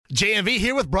JMV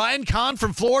here with Brian Kahn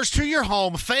from Floors to Your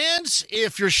Home. Fans,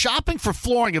 if you're shopping for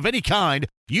flooring of any kind,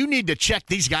 you need to check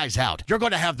these guys out. You're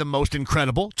going to have the most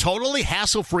incredible, totally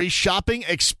hassle-free shopping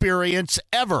experience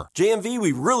ever. JMV,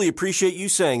 we really appreciate you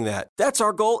saying that. That's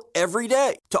our goal every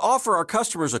day, to offer our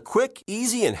customers a quick,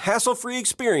 easy, and hassle-free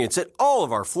experience at all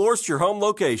of our Floors to Your Home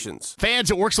locations.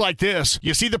 Fans, it works like this.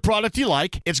 You see the product you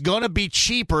like. It's going to be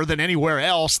cheaper than anywhere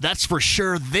else, that's for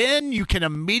sure. Then you can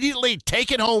immediately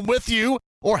take it home with you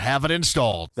or have it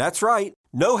installed. That's right.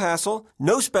 No hassle,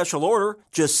 no special order.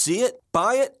 Just see it,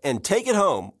 buy it, and take it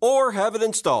home or have it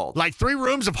installed. Like 3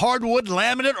 rooms of hardwood,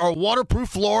 laminate, or waterproof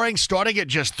flooring starting at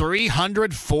just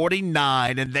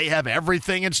 $349, and they have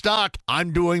everything in stock.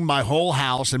 I'm doing my whole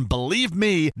house, and believe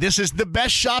me, this is the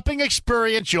best shopping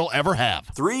experience you'll ever have.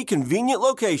 3 convenient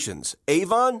locations: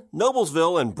 Avon,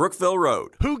 Noblesville, and Brookville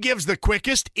Road. Who gives the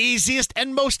quickest, easiest,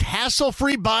 and most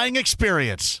hassle-free buying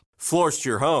experience? Floors to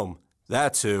Your Home.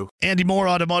 That's who. Andy Moore,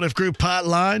 Automotive Group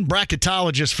Hotline,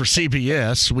 bracketologist for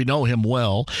CBS. We know him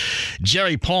well.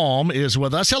 Jerry Palm is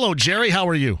with us. Hello, Jerry. How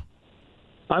are you?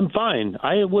 I'm fine.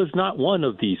 I was not one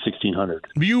of the 1,600.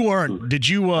 You weren't. Did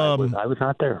you? I was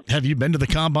not there. Have you been to the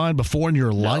Combine before in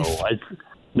your life?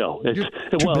 No. You're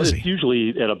too busy. It's usually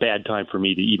at a bad time for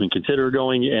me to even consider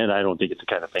going, and I don't think it's the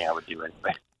kind of thing I would do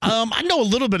anyway. I know a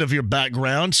little bit of your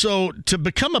background. So to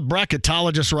become a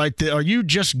bracketologist right there, are you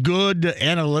just good,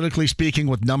 analytically speaking,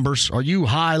 with numbers? Are you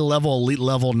high-level,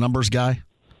 elite-level numbers guy?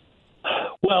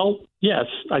 Well, yes,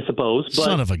 I suppose. But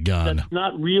son of a gun. That's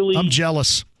not really. I'm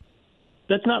jealous.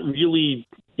 That's not really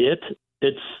it.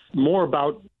 It's more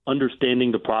about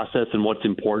understanding the process and what's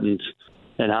important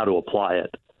and how to apply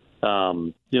it.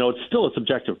 It's still a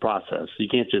subjective process. You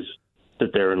can't just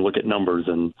sit there and look at numbers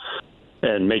and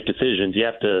make decisions. You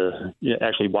have to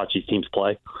actually watch these teams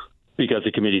play because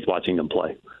the committee's watching them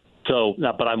play. So,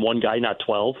 but I'm one guy, not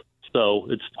 12. So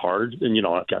it's hard. And,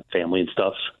 I've got family and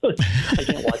stuff. I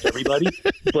can't watch everybody.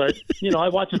 But, I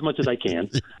watch as much as I can.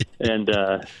 And,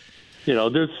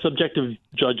 there's subjective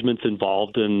judgments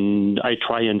involved. And I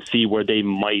try and see where they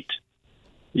might,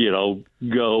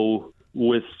 go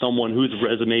with someone whose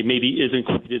resume maybe isn't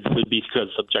quite as good because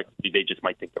subjectively they just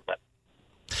might think they're better.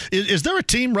 Is there a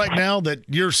team right now that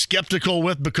you're skeptical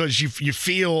with because you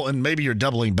feel, and maybe you're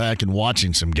doubling back and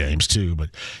watching some games too, but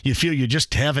you feel you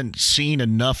just haven't seen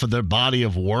enough of their body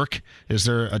of work? Is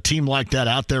there a team like that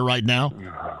out there right now?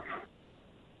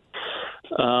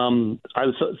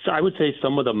 I would say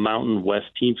some of the Mountain West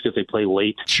teams because they play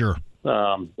late. Sure.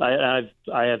 I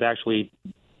have actually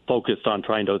focused on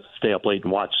trying to stay up late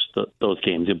and watch those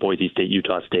games in Boise State,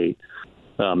 Utah State,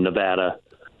 Nevada.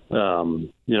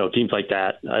 Teams like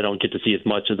that. I don't get to see as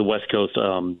much as the West Coast,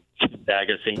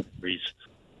 Gonzaga, St. Mary's.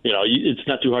 It's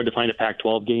not too hard to find a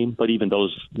Pac-12 game, but even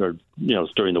those are,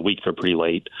 during the week they're pretty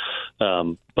late.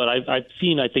 But I've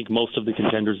seen, I think, most of the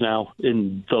contenders now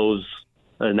in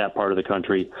that part of the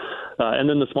country. And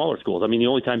then the smaller schools. I mean, the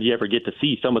only time you ever get to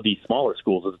see some of these smaller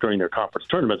schools is during their conference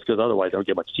tournaments because otherwise they don't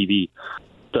get much TV.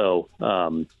 So,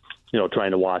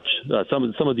 trying to watch some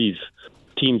of these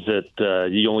teams that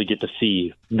you only get to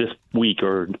see this week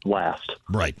or last.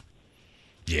 Right.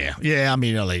 Yeah. I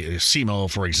mean, like SEMO,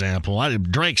 for example.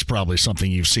 Drake's probably something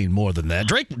you've seen more than that.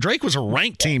 Drake was a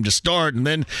ranked team to start and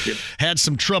then had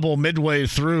some trouble midway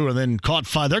through and then caught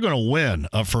fire. They're going to win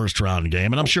a first-round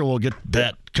game, and I'm sure we'll get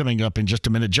that coming up in just a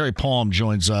minute. Jerry Palm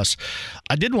joins us.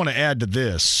 I did want to add to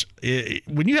this.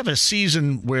 When you have a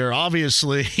season where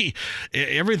obviously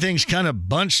everything's kind of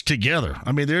bunched together,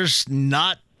 I mean, there's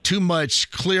not too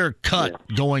much clear cut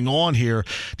going on here.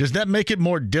 Does that make it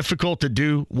more difficult to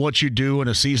do what you do in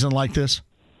a season like this?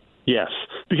 Yes,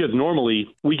 because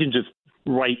normally we can just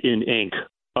write in ink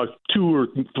 2 or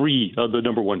 3 of the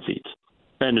number 1 seeds,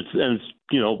 and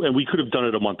we could have done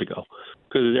it a month ago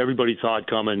because everybody saw it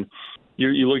coming.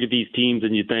 You look at these teams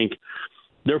and you think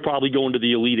they're probably going to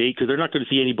the Elite Eight because they're not going to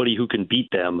see anybody who can beat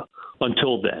them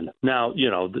until then. Now,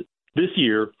 this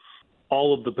year,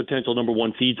 all of the potential number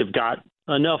 1 seeds have got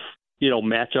enough,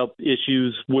 matchup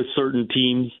issues with certain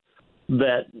teams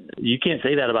that you can't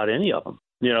say that about any of them.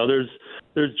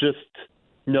 There's just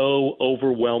no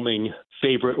overwhelming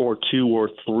favorite or 2 or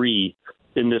 3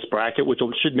 in this bracket, which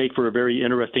should make for a very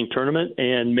interesting tournament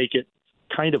and make it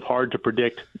kind of hard to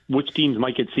predict which teams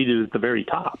might get seated at the very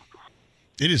top.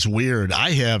 It is weird.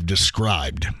 I have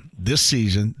described this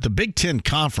season the Big Ten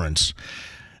Conference,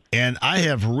 and I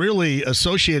have really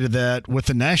associated that with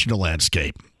the national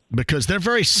landscape because they're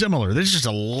very similar. There's just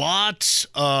a lot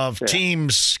of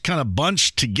teams kind of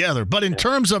bunched together. But in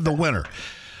terms of the winner,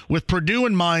 with Purdue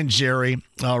in mind, Jerry,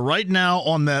 right now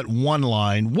on that one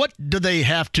line, what do they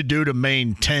have to do to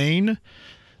maintain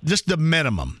Just the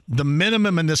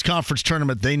minimum in this conference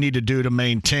tournament they need to do to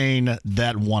maintain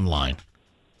that one line.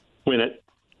 Win it.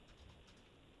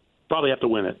 Probably have to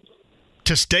win it.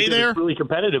 To stay because there? It's really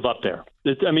competitive up there.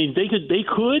 They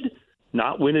could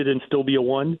not win it and still be a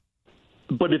 1.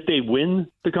 But if they win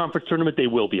the conference tournament, they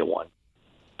will be a 1.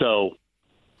 So,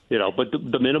 but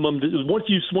the minimum, once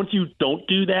you don't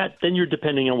do that, then you're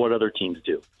depending on what other teams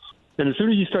do. And as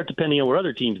soon as you start depending on what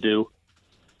other teams do,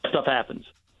 stuff happens.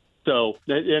 So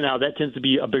now that tends to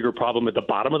be a bigger problem at the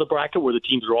bottom of the bracket where the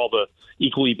teams are all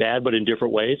equally bad but in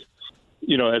different ways,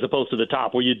 as opposed to the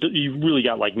top where you really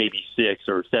got like maybe 6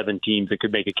 or 7 teams that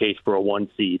could make a case for a 1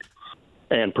 seed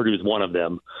and produce one of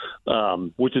them,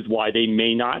 which is why they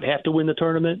may not have to win the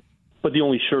tournament. But the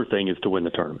only sure thing is to win the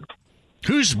tournament.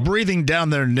 Who's breathing down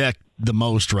their neck the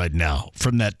most right now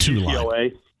from that 2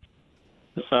 line?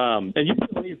 And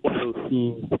UCLA is one of those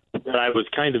teams that I was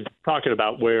kind of talking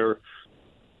about where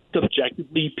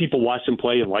subjectively people watch them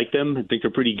play and like them and think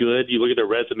they're pretty good. You look at their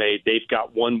resume, they've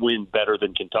got 1 win better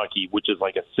than Kentucky, which is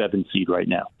like a 7 seed right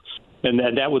now.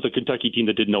 And that was a Kentucky team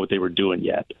that didn't know what they were doing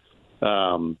yet.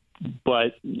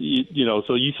 But,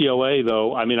 so UCLA,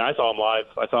 though, I saw them live.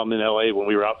 I saw them in L.A. when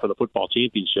we were out for the football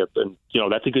championship. And,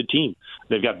 that's a good team.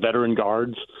 They've got veteran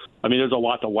guards. There's a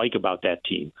lot to like about that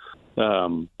team.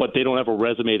 But they don't have a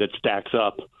resume that stacks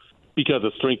up because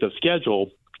of strength of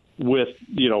schedule with,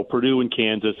 Purdue and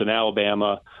Kansas and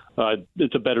Alabama.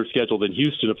 It's a better schedule than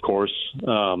Houston, of course,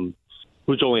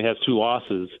 which only has 2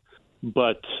 losses.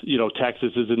 But,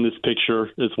 Texas is in this picture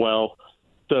as well.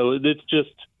 So it's just,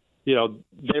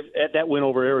 that win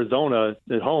over Arizona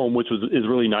at home, which is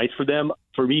really nice for them.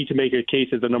 For me to make a case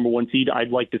as the number 1 seed, I'd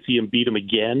like to see them beat them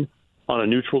again on a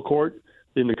neutral court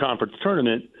in the conference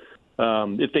tournament.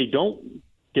 If they don't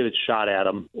get a shot at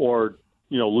them or,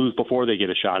 lose before they get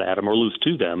a shot at them or lose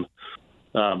to them,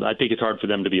 I think it's hard for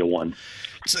them to be a 1.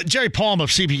 So Jerry Palm of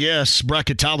CBS,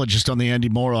 bracketologist on the Andy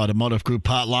Moore Automotive Group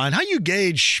hotline. How you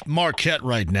gauge Marquette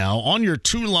right now on your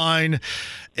 2 line?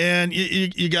 And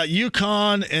you got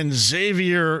UConn and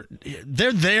Xavier.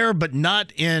 They're there, but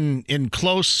not in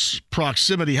close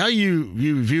proximity. How you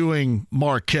viewing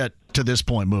Marquette to this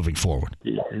point moving forward?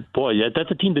 Boy,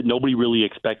 that's a team that nobody really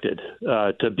expected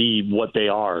to be what they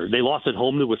are. They lost at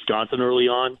home to Wisconsin early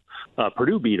on.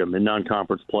 Purdue beat them in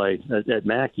non-conference play at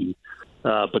Mackey.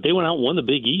 But they went out and won the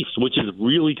Big East, which is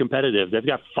really competitive. They've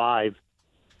got 5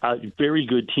 very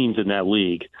good teams in that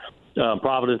league.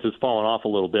 Providence has fallen off a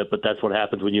little bit, but that's what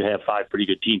happens when you have 5 pretty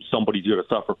good teams. Somebody's going to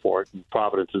suffer for it, and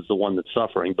Providence is the one that's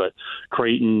suffering. But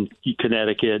Creighton,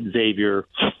 Connecticut, Xavier,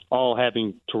 all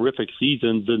having terrific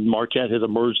seasons, and Marquette has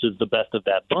emerged as the best of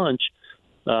that bunch.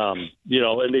 And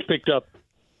they picked up,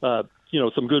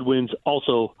 some good wins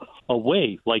also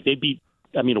away. Like they beat,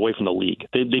 away from the league.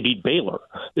 They beat Baylor,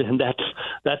 and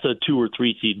that's a 2 or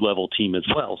 3 seed level team as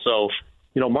well. So,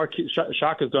 Mark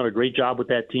Shaka's done a great job with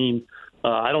that team.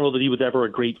 I don't know that he was ever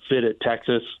a great fit at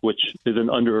Texas, which is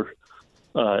an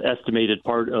underestimated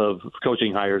part of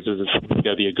coaching hires. Is it's got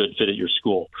to be a good fit at your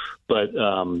school, but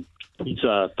he's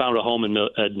found a home in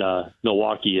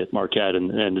Milwaukee at Marquette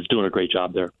and is doing a great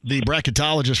job there. The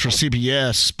bracketologist for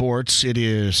CBS Sports, it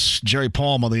is Jerry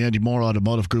Palm on the Andy Moore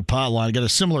Automotive Group hotline. I got a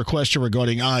similar question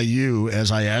regarding IU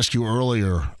as I asked you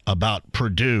earlier about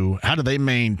Purdue. How do they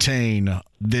maintain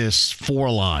this 4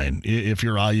 line if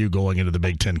you're IU going into the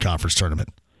Big Ten Conference Tournament?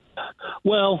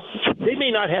 Well, they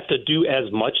may not have to do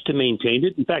as much to maintain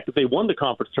it. In fact, if they won the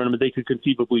conference tournament, they could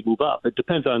conceivably move up. It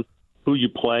depends on who you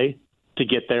play to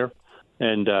get there.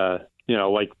 And,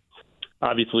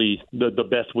 obviously the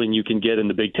best win you can get in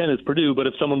the Big Ten is Purdue. But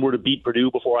if someone were to beat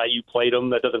Purdue before IU played them,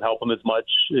 that doesn't help them as much.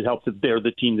 It helps if they're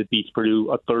the team that beats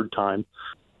Purdue a 3rd time.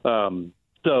 But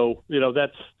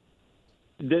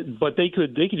they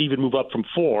could even move up from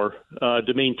 4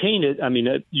 to maintain it.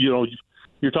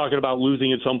 You're talking about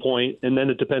losing at some point, and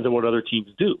then it depends on what other teams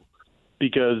do,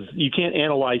 because you can't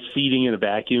analyze seeding in a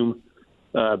vacuum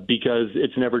because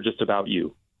it's never just about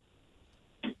you.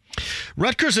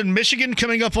 Rutgers and Michigan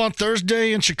coming up on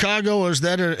Thursday in Chicago. Is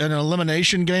that an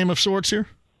elimination game of sorts here?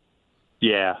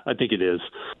 Yeah, I think it is.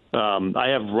 I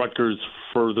have Rutgers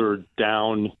further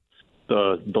down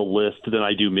the list than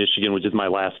I do Michigan, which is my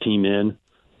last team in.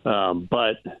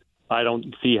 But I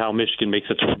don't see how Michigan makes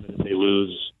a tournament if they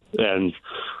lose. And,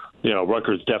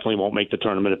 Rutgers definitely won't make the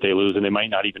tournament if they lose, and they might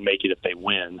not even make it if they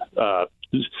win.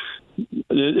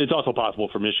 It's also possible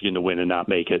for Michigan to win and not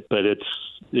make it, but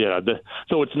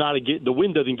so it's not the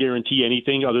win doesn't guarantee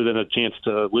anything other than a chance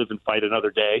to live and fight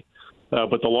another day.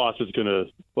 but the loss is going to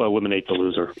eliminate the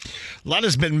loser. A lot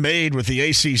has been made with the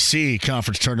ACC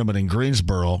conference tournament in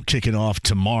Greensboro kicking off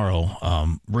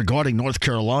tomorrow regarding North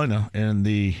Carolina and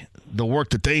the work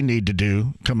that they need to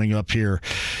do coming up here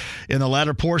in the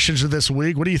latter portions of this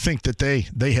week. What do you think that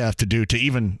they have to do to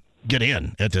even get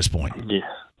in at this point?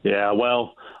 Yeah.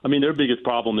 Well, I mean, their biggest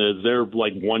problem is they're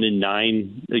like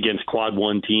 1-9 against quad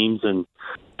one teams, and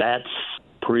that's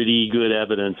pretty good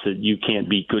evidence that you can't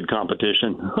beat good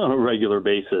competition on a regular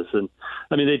basis. And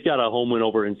I mean, they've got a home win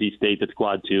over NC State that's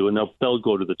quad two, and they'll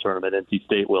go to the tournament. NC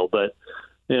State will, but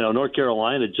North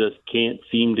Carolina just can't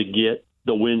seem to get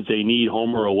the wins they need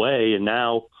home or away. And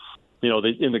now,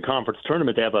 in the conference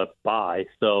tournament they have a bye,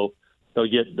 so they'll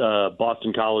get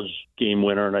Boston College game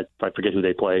winner, and I forget who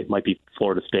they play. It might be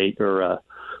Florida State or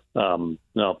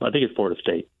no, I think it's Florida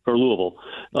State or Louisville.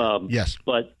 Yes,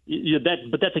 but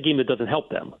that's a game that doesn't help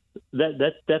them.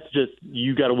 That's just,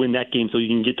 you got to win that game so you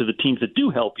can get to the teams that do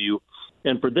help you.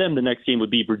 And for them, the next game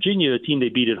would be Virginia, a team they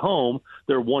beat at home.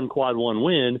 They're one quad one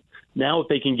win. Now, if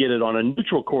they can get it on a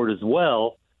neutral court as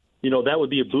well, that would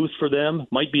be a boost for them.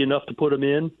 Might be enough to put them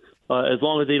in, as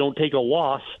long as they don't take a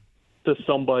loss to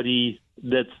somebody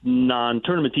that's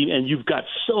non-tournament team. And you've got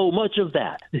so much of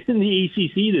that in the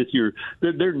ACC this year.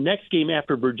 Their next game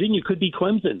after Virginia could be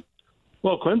Clemson.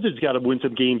 Well, Clemson's got to win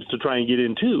some games to try and get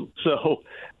in too. So,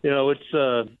 it's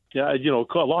a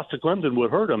loss to Clemson would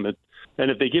hurt them.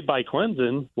 And if they get by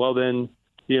Clemson, well, then,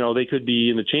 they could be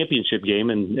in the championship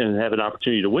game and have an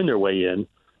opportunity to win their way in.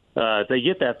 If they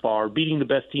get that far, beating the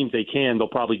best teams they can, they'll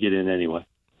probably get in anyway.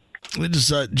 It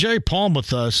is Jerry Palm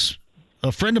with us.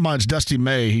 A friend of mine's Dusty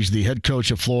May. He's the head coach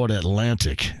of Florida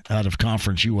Atlantic out of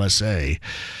Conference USA.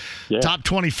 Yeah. Top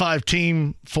 25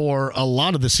 team for a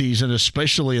lot of the season,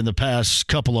 especially in the past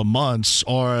couple of months.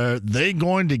 Are they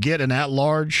going to get an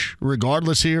at-large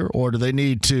regardless here, or do they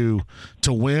need to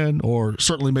win, or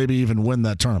certainly maybe even win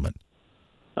that tournament?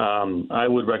 I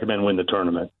would recommend win the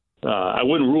tournament. I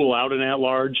wouldn't rule out an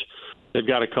at-large. They've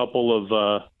got a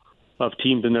couple of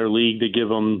teams in their league that give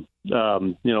them,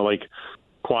 like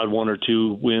quad one or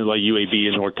two wins, like UAB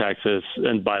and North Texas.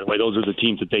 And by the way, those are the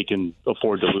teams that they can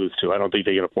afford to lose to. I don't think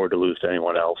they can afford to lose to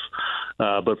anyone else.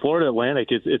 But Florida Atlantic,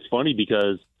 it's funny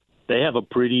because they have a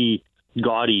pretty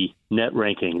gaudy net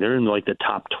ranking. They're in like the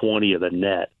top 20 of the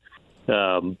net.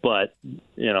 But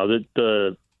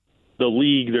the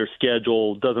league, their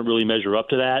schedule doesn't really measure up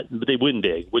to that, but they win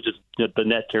big, which is, the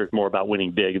net cares more about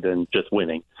winning big than just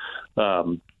winning.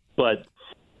 But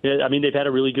I mean, they've had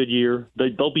a really good year.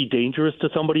 They'll be dangerous to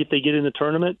somebody if they get in the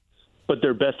tournament, but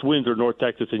their best wins are North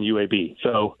Texas and UAB.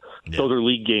 So those are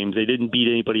league games. They didn't beat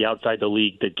anybody outside the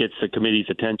league that gets the committee's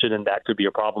attention, and that could be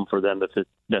a problem for them if it's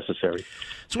necessary.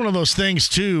 It's one of those things,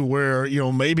 too, where,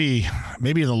 maybe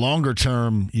in the longer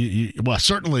term,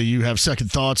 certainly you have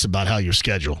second thoughts about how you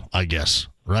schedule, I guess,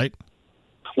 right?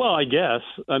 Well, I guess.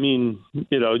 I mean,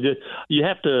 you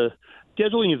have to –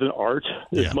 scheduling is an art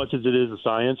as much as it is a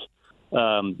science.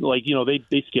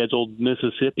 They scheduled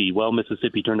Mississippi. Well,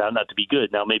 Mississippi turned out not to be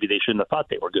good. Now, maybe they shouldn't have thought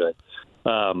they were good.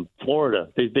 Florida,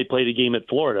 they played a game at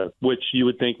Florida, which you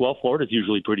would think, well, Florida's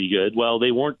usually pretty good. Well,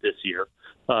 they weren't this year.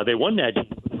 They won that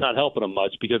game. It's not helping them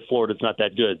much because Florida's not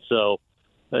that good. So,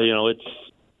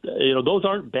 those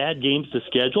aren't bad games to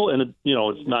schedule. And,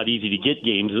 it's not easy to get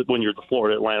games when you're the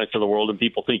Florida Atlantics of the world and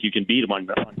people think you can beat them on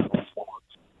your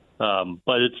own.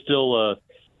 But it's still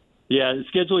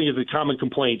scheduling is a common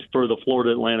complaint for the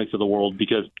Florida Atlantics of the world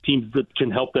because teams that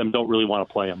can help them don't really want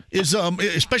to play them. Is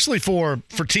especially for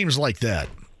teams like that.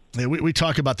 We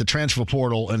talk about the transfer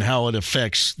portal and how it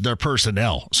affects their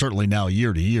personnel, certainly now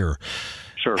year to year.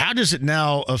 Sure. How does it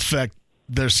now affect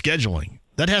their scheduling?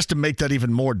 That has to make that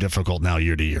even more difficult now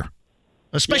year to year,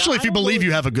 especially if you believe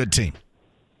you have a good team.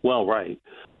 Well, right.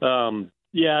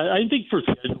 I think for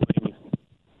scheduling,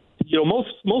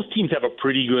 most teams have a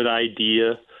pretty good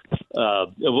idea.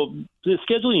 The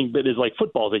scheduling bit is like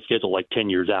football. They schedule like 10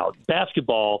 years out.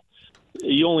 Basketball,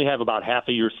 you only have about half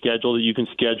a year schedule that you can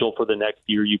schedule for the next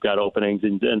year. You've got openings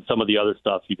and some of the other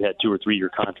stuff. You've had 2 or 3 year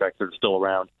contracts that are still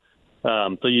around.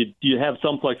 So you have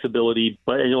some flexibility,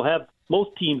 but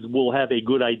most teams will have a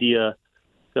good idea.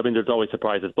 I mean, there's always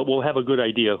surprises, but we'll have a good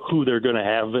idea who they're going to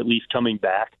have at least coming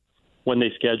back when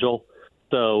they schedule.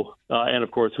 So, and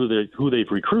of course, who they've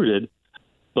recruited.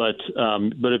 But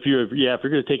if you're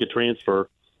going to take a transfer,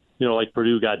 like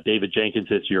Purdue got David Jenkins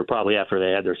this year, probably after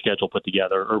they had their schedule put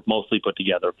together or mostly put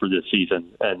together for this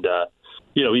season. And,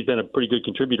 he's been a pretty good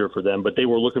contributor for them, but they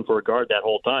were looking for a guard that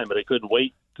whole time, but they couldn't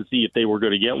wait to see if they were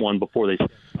going to get one before they.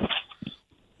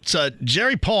 It's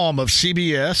Jerry Palm of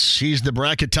CBS. He's the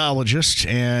bracketologist,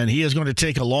 and he is going to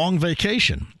take a long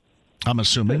vacation I'm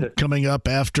assuming, coming up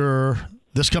after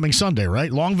this coming Sunday,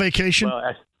 right? Long vacation?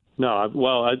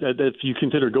 If you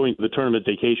consider going to the tournament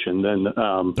vacation, then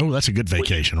that's a good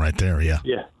vacation right there. Yeah.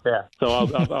 Yeah. So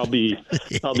I'll be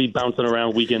bouncing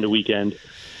around weekend to weekend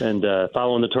and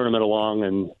following the tournament along,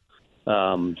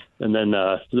 and then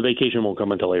the vacation won't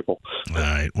come until April. All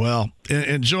right. Well,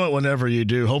 enjoy it whenever you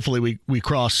do. Hopefully we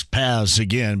cross paths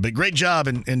again. But great job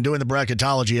in doing the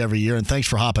bracketology every year, and thanks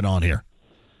for hopping on here.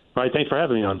 All right. Thanks for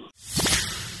having me on.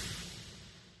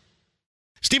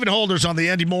 Stephen Holder's on the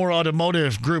Andy Moore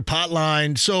Automotive Group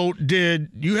hotline. So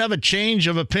did you have a change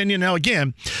of opinion? Now,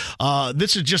 again,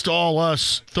 this is just all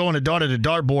us throwing a dart at a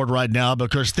dartboard right now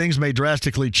because things may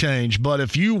drastically change. But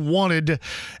if you wanted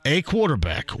a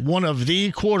quarterback, one of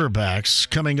the quarterbacks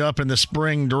coming up in the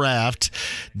spring draft,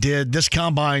 did this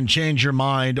combine change your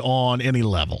mind on any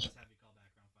level?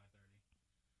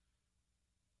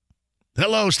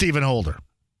 Hello, Stephen Holder.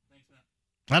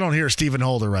 I don't hear Stephen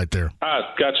Holder right there.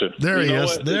 Gotcha. There he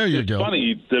is. There you go. It's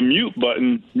funny. The mute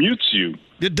button mutes you.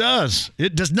 It does.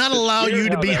 It does not allow you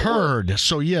to be heard.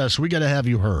 So, yes, we got to have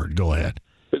you heard. Go ahead.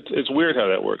 It's weird how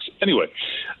that works. Anyway,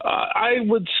 I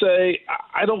would say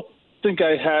I don't think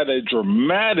I had a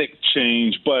dramatic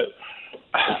change, but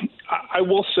I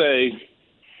will say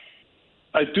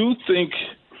I do think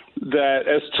that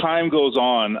as time goes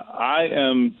on, I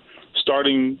am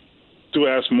starting to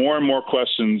ask more and more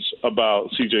questions about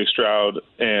C.J. Stroud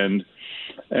and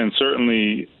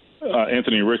certainly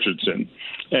Anthony Richardson.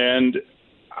 And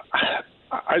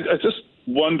I just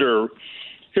wonder,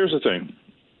 here's the thing.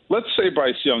 Let's say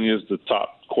Bryce Young is the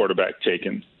top quarterback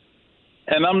taken.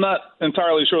 And I'm not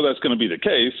entirely sure that's going to be the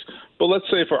case, but let's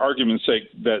say for argument's sake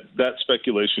that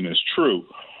speculation is true.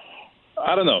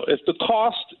 I don't know. If the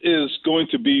cost is going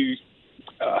to be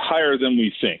higher than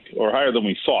we think, or higher than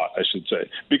we thought, I should say,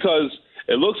 because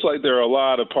it looks like there are a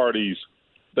lot of parties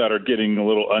that are getting a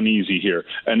little uneasy here,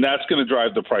 and that's going to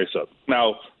drive the price up.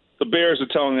 Now, the Bears are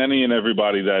telling any and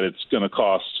everybody that it's going to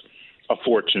cost a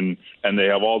fortune, and they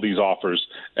have all these offers,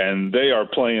 and they are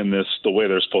playing this the way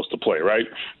they're supposed to play, right?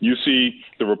 You see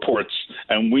the reports,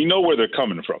 and we know where they're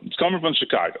coming from. It's coming from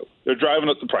Chicago. They're driving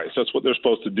up the price. That's what they're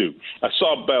supposed to do. I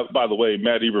saw, by the way,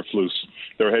 Matt Eberflus,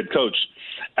 their head coach,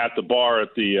 at the bar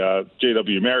at the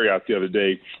JW Marriott the other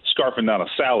day, scarfing down a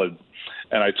salad,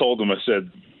 and I told him, I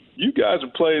said, you guys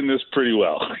are playing this pretty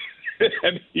well.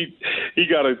 And he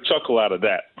got a chuckle out of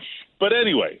that. But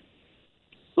anyway,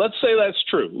 let's say that's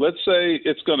true. Let's say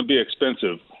it's going to be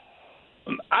expensive.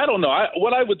 I don't know.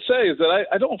 What I would say is that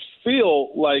I don't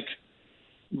feel like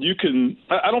you can –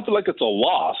 I don't feel like it's a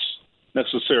loss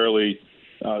necessarily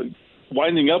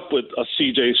winding up with a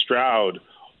C.J. Stroud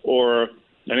or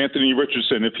an Anthony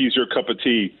Richardson if he's your cup of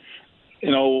tea. You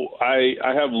know, I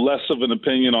have less of an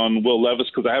opinion on Will Levis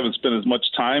because I haven't spent as much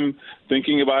time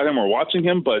thinking about him or watching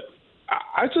him, but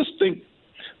I just think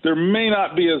there may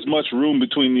not be as much room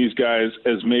between these guys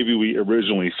as maybe we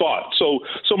originally thought. So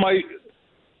my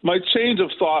change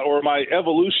of thought or my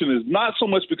evolution is not so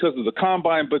much because of the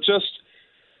combine, but just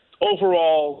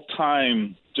overall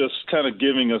time just kind of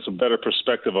giving us a better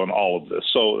perspective on all of this.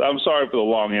 So I'm sorry for the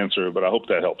long answer, but I hope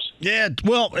that helps. Yeah,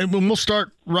 well, and we'll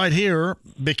start right here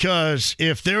because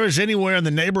if there is anywhere in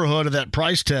the neighborhood of that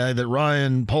price tag that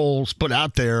Ryan Poles put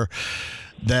out there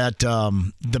that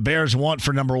the Bears want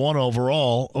for number one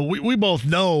overall, we both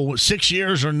know 6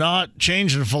 years or not,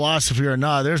 changing philosophy or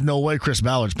not, there's no way Chris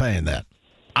Ballard's paying that.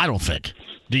 I don't think.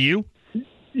 Do you?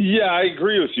 Yeah, I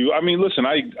agree with you. I mean, listen,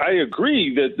 I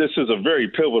agree that this is a very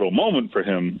pivotal moment for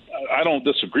him. I don't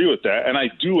disagree with that. And I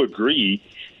do agree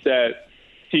that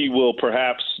he will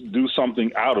perhaps do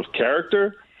something out of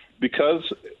character because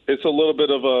it's a little bit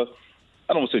of a,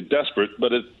 I don't want to say desperate,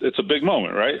 but it's a big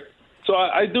moment, right? So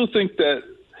I do think that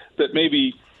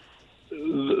maybe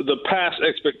the past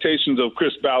expectations of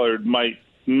Chris Ballard might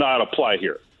not apply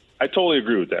here. I totally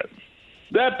agree with that.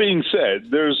 That being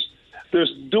said, there's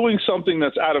doing something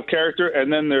that's out of character,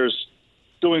 and then there's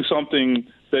doing something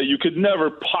that you could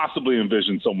never possibly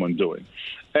envision someone doing.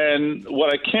 And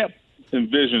what I can't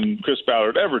envision Chris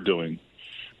Ballard ever doing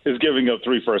is giving up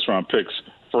 3 first-round picks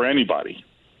for anybody,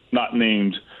 not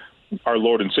named our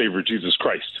Lord and Savior Jesus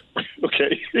Christ.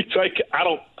 Okay, it's like I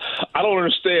don't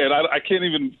understand. I can't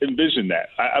even envision that.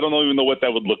 I don't even know what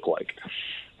that would look like.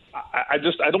 I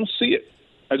don't see it.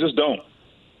 I just don't.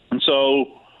 And so,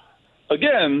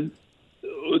 again,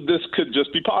 this could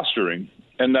just be posturing,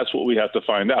 and that's what we have to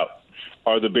find out.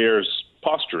 Are the Bears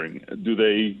posturing? Do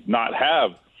they not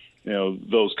have,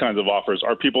 those kinds of offers?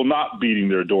 Are people not beating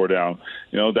their door down?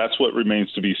 That's what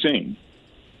remains to be seen.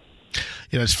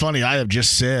 It's funny. I have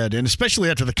just said, and especially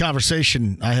after the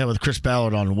conversation I had with Chris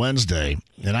Ballard on Wednesday,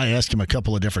 and I asked him a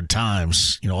couple of different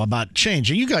times, about change.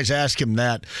 And you guys asked him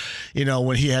that,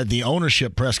 when he had the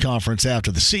ownership press conference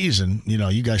after the season.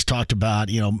 You guys talked about,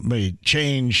 maybe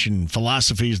change and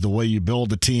philosophies, the way you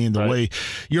build a team, the way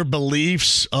your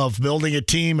beliefs of building a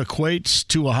team equates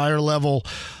to a higher level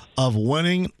of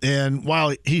winning. And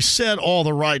while he said all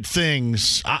the right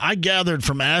things, I gathered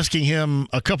from asking him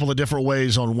a couple of different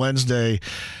ways on Wednesday,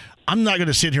 I'm not going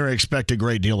to sit here and expect a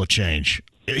great deal of change.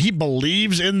 He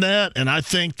believes in that, and I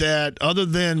think that other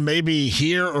than maybe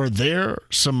here or there,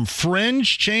 some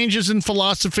fringe changes in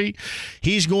philosophy,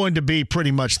 he's going to be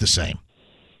pretty much the same.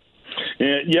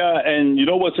 Yeah, and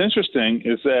what's interesting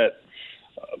is that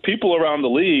people around the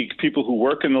league, people who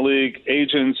work in the league,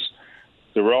 agents,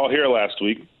 they were all here last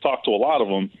week, talked to a lot of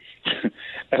them,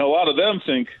 and a lot of them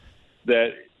think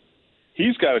that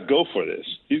he's got to go for this.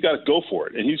 He's got to go for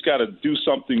it, and he's got to do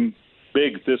something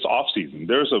big this offseason.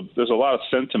 There's a lot of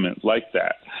sentiment like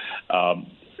that.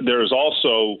 There's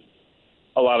also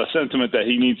a lot of sentiment that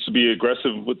he needs to be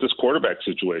aggressive with this quarterback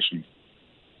situation.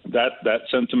 That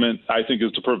sentiment, I think,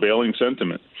 is the prevailing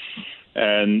sentiment.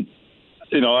 And,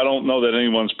 I don't know that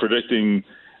anyone's predicting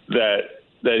that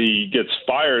he gets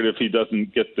fired if he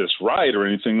doesn't get this right or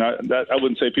anything. That I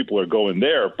wouldn't say people are going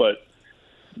there, but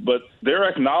they're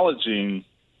acknowledging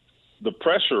the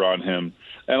pressure on him.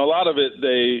 And a lot of it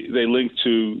they link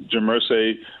to Jim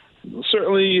Irsay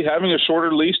certainly having a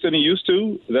shorter leash than he used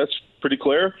to. That's pretty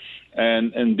clear.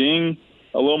 And being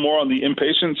a little more on the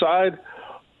impatient side,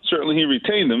 certainly he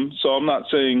retained him. So I'm not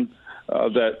saying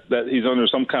that he's under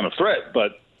some kind of threat,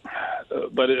 but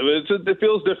it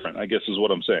feels different, I guess is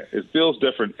what I'm saying. It feels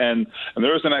different. And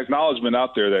there is an acknowledgement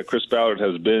out there that Chris Ballard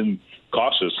has been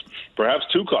cautious, perhaps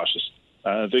too cautious.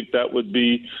 I think that would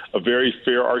be a very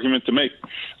fair argument to make.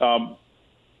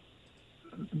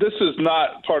 This is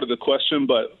not part of the question,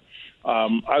 but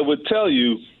I would tell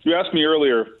you asked me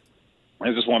earlier,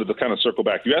 I just wanted to kind of circle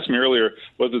back. You asked me earlier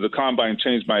whether the Combine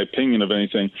changed my opinion of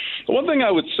anything. The one thing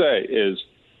I would say is,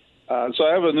 so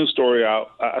I have a new story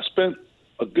out. I spent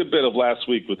a good bit of last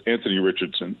week with Anthony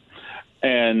Richardson,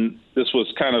 and this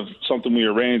was kind of something we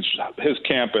arranged, his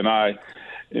camp and I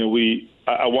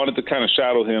wanted to kind of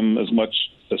shadow him as much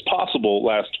as possible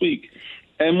last week.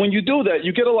 And when you do that,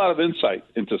 you get a lot of insight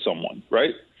into someone,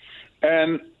 right?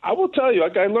 And I will tell you,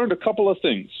 I learned a couple of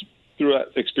things through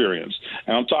that experience.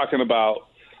 And I'm talking about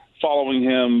following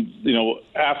him,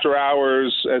 after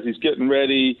hours as he's getting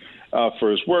ready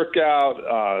for his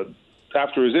workout,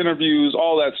 after his interviews,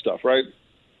 all that stuff, right?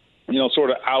 Sort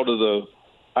of out of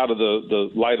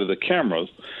the light of the cameras.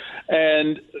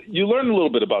 And you learn a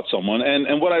little bit about someone.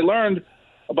 And what I learned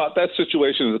about that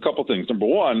situation is a couple things. Number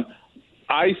one,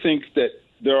 I think that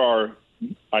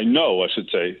I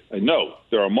know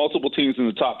there are multiple teams in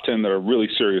the top 10 that are really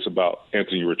serious about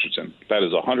Anthony Richardson. That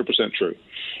is 100% true.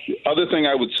 The other thing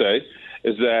I would say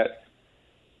is that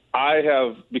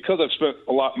because I've spent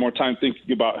a lot more time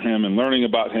thinking about him and learning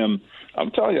about him, I'm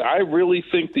telling you, I really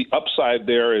think the upside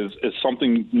there is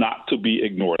something not to be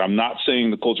ignored. I'm not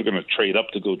saying the Colts are going to trade up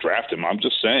to go draft him. I'm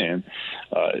just saying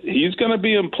he's going to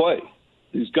be in play.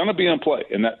 He's going to be in play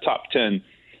in that top 10,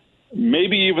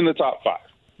 maybe even the top 5.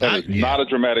 That is not a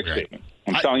dramatic statement.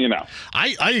 I'm telling you now.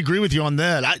 I agree with you on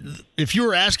that. If you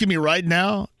were asking me right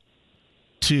now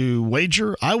to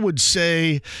wager, I would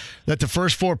say that the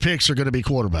first 4 picks are going to be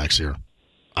quarterbacks here.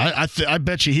 I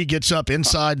bet you he gets up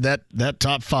inside that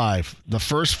top 5, the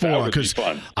first 4, because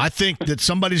I think that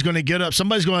somebody's going to get up.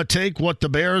 Somebody's going to take what the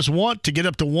Bears want to get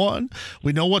up to 1.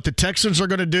 We know what the Texans are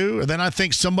going to do, and then I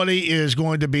think somebody is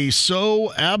going to be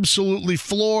so absolutely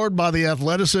floored by the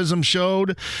athleticism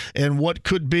showed and what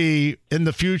could be in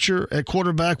the future at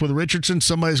quarterback with Richardson.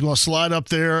 Somebody's going to slide up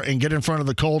there and get in front of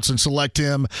the Colts and select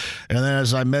him. And then,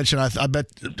 as I mentioned, I bet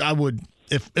I would.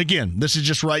 If again, this is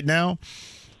just right now.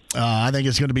 I think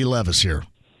it's going to be Levis here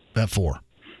at 4.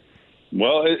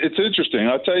 Well, it's interesting.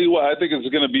 I'll tell you what, I think it's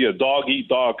going to be a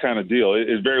dog-eat-dog kind of deal.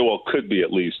 It very well could be,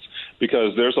 at least,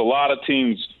 because there's a lot of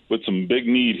teams with some big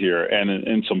need here and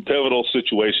in some pivotal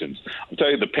situations. I'll tell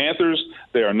you, the Panthers,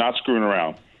 they are not screwing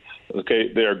around.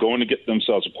 Okay, they are going to get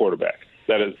themselves a quarterback.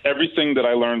 That is everything that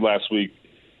I learned last week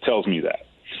tells me that.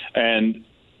 And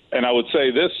I would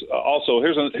say this also,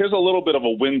 here's a little bit of a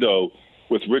window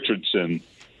with Richardson,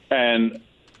 and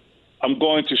I'm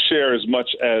going to share as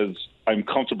much as I'm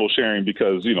comfortable sharing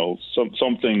because,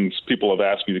 some things people have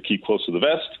asked me to keep close to the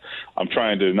vest. I'm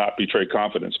trying to not betray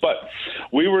confidence. But I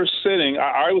was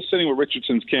sitting with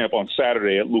Richardson's camp on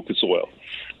Saturday at Lucas Oil.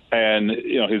 And,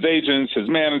 his agents, his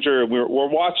manager, we're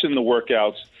watching the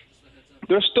workouts.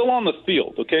 They're still on the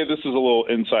field, okay? This is a little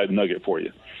inside nugget for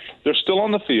you. They're still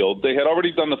on the field. They had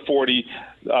already done the 40.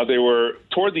 They were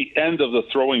toward the end of the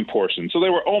throwing portion. So they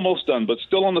were almost done, but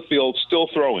still on the field, still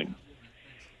throwing.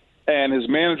 And his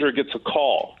manager gets a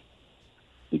call.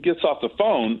 He gets off the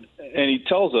phone, and he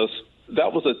tells us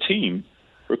that was a team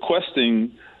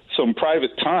requesting some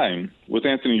private time with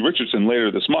Anthony Richardson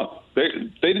later this month. They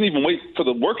didn't even wait for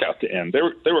the workout to end.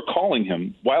 They were calling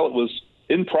him while it was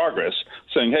in progress,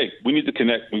 saying, hey, we need to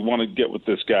connect. We want to get with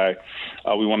this guy.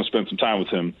 We want to spend some time with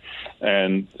him.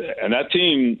 And that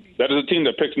team, that is a team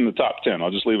that picked in the top 10.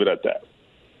 I'll just leave it at that.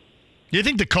 Do you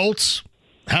think the Colts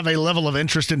have a level of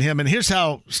interest in him? And here's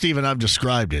how, Stephen, I've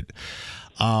described it.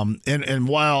 And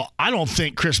while I don't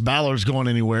think Chris Ballard's going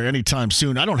anywhere anytime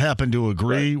soon, I don't happen to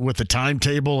agree with the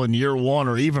timetable in year one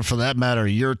or even for that matter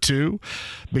year two,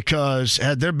 because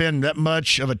had there been that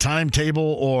much of a timetable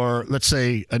or let's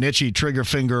say an itchy trigger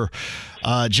finger,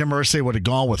 Jim Irsay would have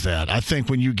gone with that. I think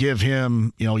when you give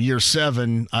him, year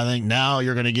 7, I think now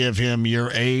you're going to give him year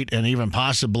 8 and even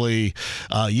possibly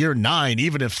year 9,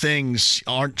 even if things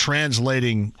aren't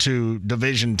translating to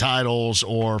division titles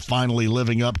or finally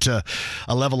living up to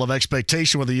a level of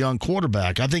expectation with a young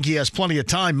quarterback. I think he has plenty of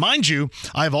time. Mind you,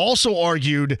 I've also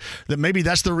argued that maybe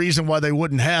that's the reason why they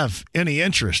wouldn't have any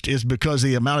interest is because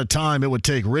the amount of time it would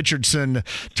take Richardson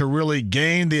to really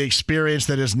gain the experience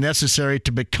that is necessary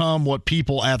to become what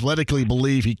people athletically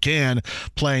believe he can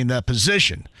playing that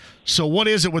position. So what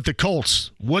is it with the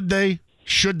Colts?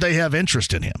 Should they have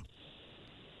interest in him?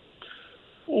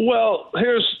 Well,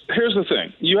 here's the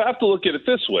thing. You have to look at it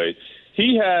this way.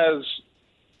 He has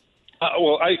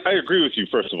I agree with you,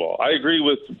 first of all. I agree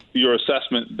with your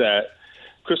assessment that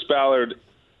Chris Ballard,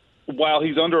 while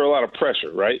he's under a lot of pressure,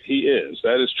 right? He is.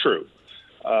 That is true.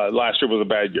 Last year was a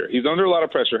bad year. He's under a lot of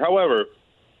pressure. However,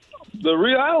 the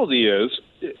reality is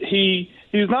he's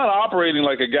not operating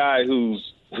like a guy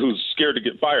who's scared to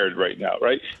get fired right now,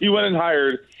 right? He went and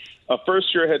hired a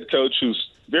first-year head coach who's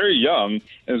very young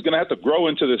and is going to have to grow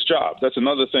into this job. That's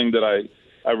another thing that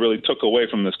I really took away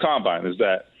from this combine is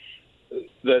that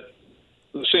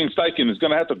Shane Steichen is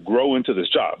going to have to grow into this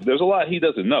job. There's a lot he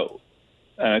doesn't know,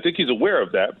 and I think he's aware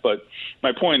of that. But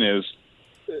my point is,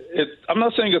 I'm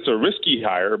not saying it's a risky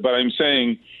hire, but I'm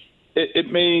saying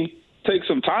it may take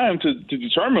some time to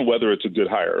determine whether it's a good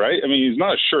hire, right? I mean, he's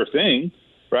not a sure thing,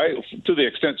 right, to the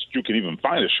extent you can even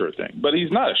find a sure thing. But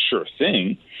he's not a sure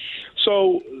thing.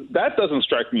 So that doesn't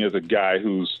strike me as a guy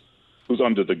who's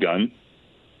under the gun.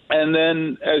 And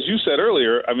then, as you said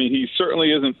earlier, I mean, he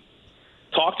certainly isn't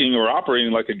talking or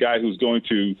operating like a guy who's going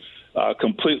to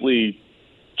completely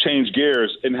change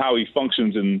gears in how he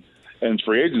functions in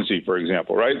free agency, for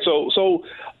example, right? So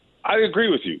I agree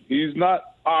with you. He's not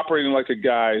operating like a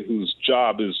guy whose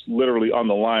job is literally on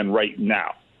the line right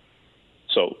now.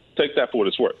 So take that for what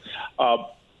it's worth.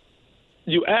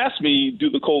 You asked me, do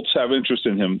the Colts have interest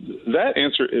in him? That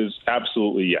answer is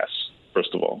absolutely yes, first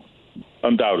of all.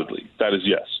 Undoubtedly, that is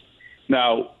yes.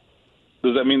 Now,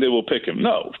 does that mean they will pick him?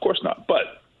 No, of course not.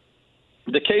 But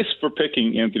the case for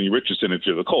picking Anthony Richardson if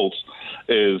you're the Colts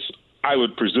is, I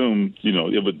would presume,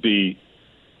 it would be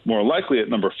more likely at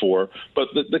number 4. But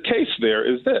the case there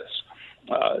is this.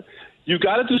 You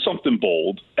got to do something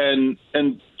bold. And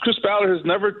Chris Ballard has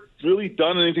never really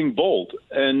done anything bold.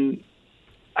 And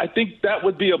I think that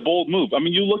would be a bold move. I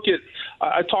mean, you look at –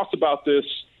 I talked about this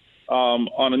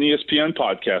on an ESPN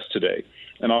podcast today,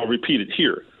 and I'll repeat it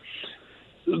here.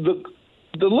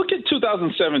 The look at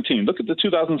 2017. Look at the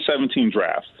 2017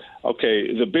 draft.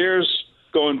 Okay, the Bears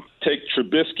go and take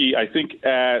Trubisky, I think,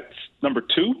 at number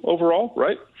 2 overall,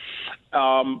 right?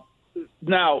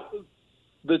 Now,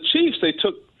 the Chiefs,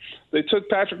 they took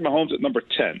Patrick Mahomes at number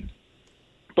 10.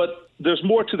 But there's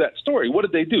more to that story. What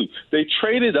did they do? They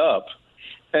traded up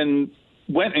and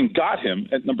went and got him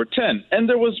at number 10. And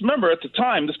there was, remember, at the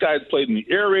time, this guy had played in the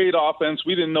air raid offense.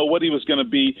 We didn't know what he was going to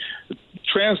be.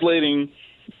 Translating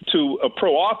to a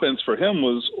pro offense for him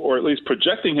was, or at least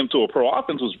projecting him to a pro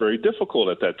offense was very difficult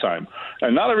at that time.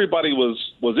 And not everybody was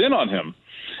in on him.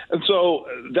 And so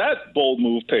that bold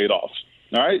move paid off.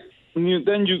 All right. And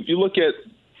then you look at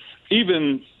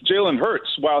even Jalen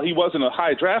Hurts. While he wasn't a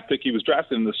high draft pick, he was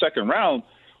drafted in the second round.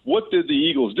 What did the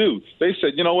Eagles do? They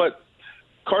said, you know what?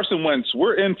 Carson Wentz,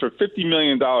 we're in for $50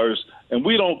 million, and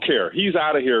we don't care. He's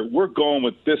out of here. We're going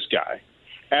with this guy.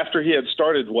 After he had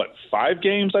started, 5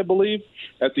 games, I believe,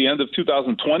 at the end of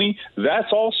 2020,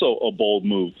 that's also a bold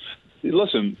move.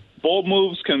 Listen, bold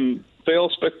moves can fail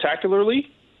spectacularly.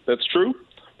 That's true.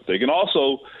 But they can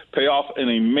also pay off in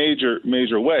a major,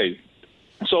 major way.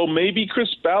 So maybe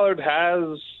Chris Ballard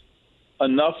has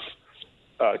enough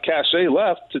cachet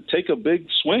left to take a big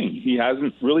swing. He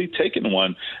hasn't really taken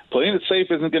one. Playing it safe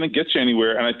isn't going to get you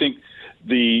anywhere, and I think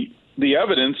the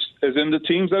evidence is in the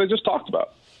teams that I just talked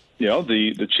about.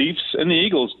 The Chiefs and the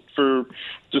Eagles, for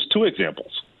just two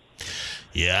examples.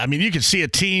 Yeah, I mean, you can see a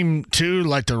team, too,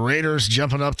 like the Raiders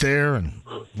jumping up there and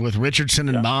with Richardson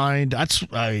in mind.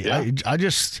 I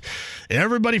just –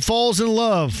 everybody falls in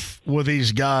love with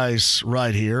these guys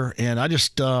right here. And I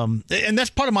just and that's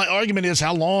part of my argument is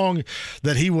how long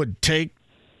that he would take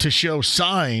to show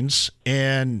signs.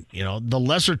 And, the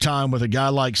lesser time with a guy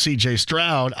like C.J.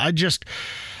 Stroud, I just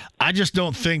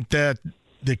don't think that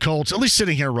the Colts, at least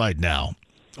sitting here right now,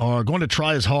 are going to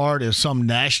try as hard as some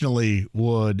nationally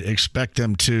would expect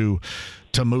them to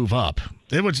move up.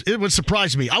 It would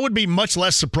surprise me. I would be much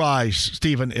less surprised,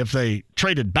 Stephen, if they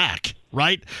traded back,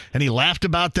 right? And he laughed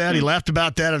about that. He laughed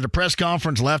about that at a press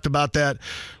conference, laughed about that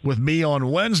with me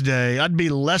on Wednesday. I'd be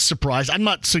less surprised. I'm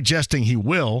not suggesting he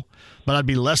will, but I'd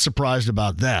be less surprised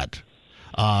about that.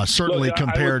 Certainly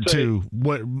compared to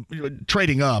what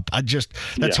trading up.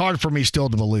 That's hard for me still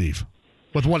to believe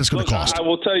with what it's going to cost. I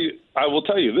will tell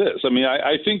you this. I mean,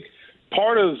 I think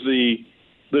part of the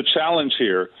challenge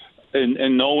here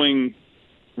in knowing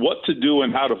what to do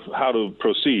and how to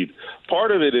proceed,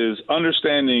 part of it is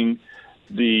understanding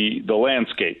the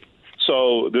landscape.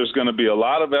 So there's going to be a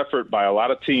lot of effort by a lot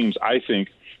of teams, I think,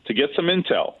 to get some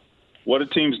intel. What are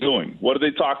teams doing? What are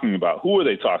they talking about? Who are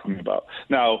they talking about?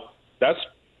 Now, that's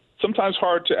sometimes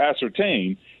hard to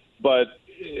ascertain, but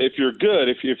if you're good,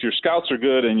 if your scouts are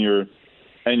good and your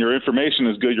information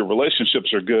is good, your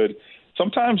relationships are good,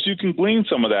 sometimes you can glean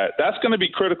some of that. That's going to be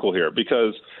critical here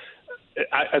because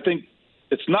I think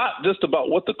it's not just about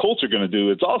what the Colts are going to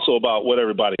do. It's also about what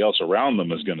everybody else around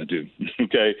them is going to do.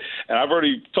 Okay. And I've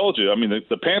already told you, I mean,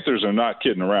 the Panthers are not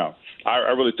kidding around. I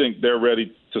really think they're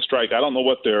ready to strike. I don't know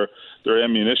what their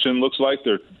ammunition looks like,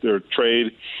 their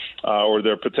trade or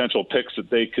their potential picks that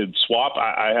they could swap.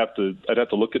 I'd have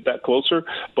to look at that closer,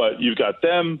 but you've got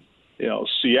them.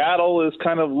 Seattle is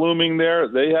kind of looming there.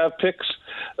 They have picks.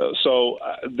 So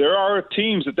there are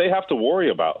teams that they have to worry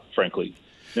about, frankly.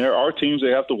 There are teams they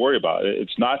have to worry about.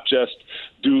 It's not just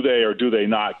do they or do they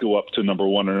not go up to number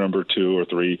 1 or number 2 or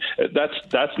 3.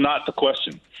 That's not the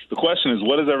question. The question is,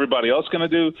 what is everybody else going to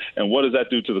do, and what does that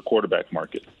do to the quarterback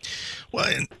market?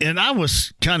 Well, and I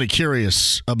was kind of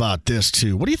curious about this,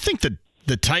 too. What do you think that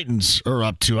the Titans are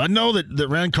up to? I know that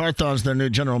Rand Carthon's their new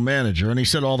general manager, and he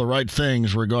said all the right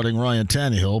things regarding Ryan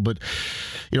Tannehill, but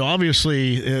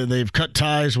obviously they've cut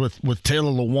ties with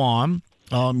Taylor Lewan.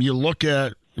 You look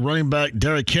at running back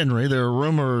Derrick Henry. There are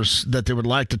rumors that they would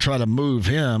like to try to move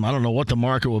him. I don't know what the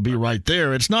market will be right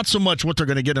there. It's not so much what they're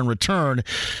going to get in return.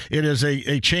 It is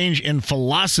a change in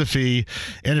philosophy.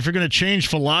 And if you're going to change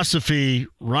philosophy,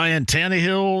 Ryan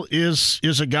Tannehill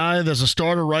is a guy that's a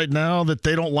starter right now that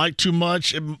they don't like too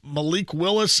much. Malik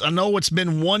Willis, I know it's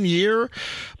been 1 year,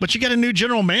 but you got a new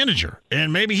general manager.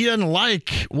 And maybe he doesn't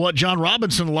like what John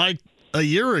Robinson liked a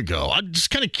year ago. I'm just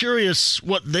kind of curious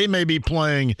what they may be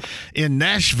playing in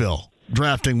Nashville,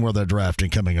 drafting where they're drafting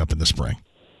coming up in the spring.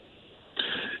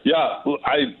 Yeah,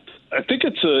 I think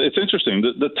it's interesting.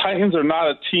 The Titans are not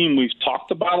a team we've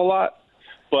talked about a lot,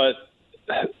 but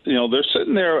they're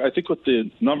sitting there, I think, with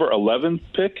the number 11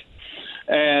 pick,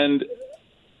 and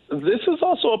this is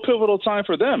also a pivotal time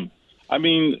for them. I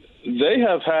mean, they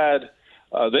have had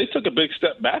they took a big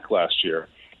step back last year,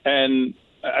 and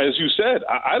as you said,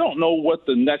 I don't know what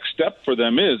the next step for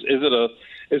them is. Is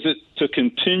it to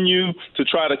continue to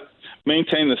try to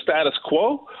maintain the status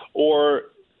quo, or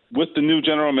with the new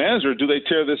general manager, do they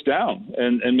tear this down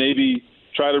and maybe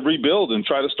try to rebuild and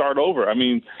try to start over? I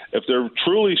mean, if they're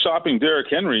truly shopping Derrick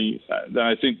Henry, then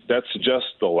I think that suggests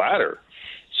the latter.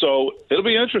 So it'll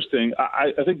be interesting.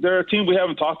 I think they're a team we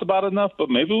haven't talked about enough,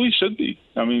 but maybe we should be.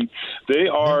 I mean, they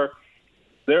are.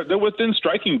 They're within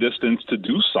striking distance to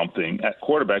do something at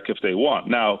quarterback if they want.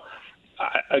 Now,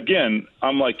 again,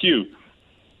 I'm like you.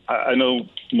 I know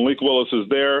Malik Willis is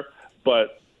there,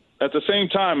 but at the same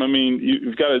time, I mean,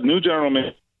 you've got a new general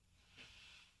manager,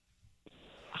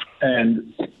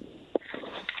 and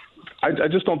I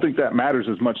just don't think that matters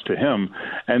as much to him.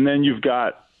 And then you've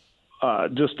got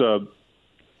just a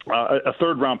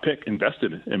third-round pick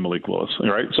invested in Malik Willis,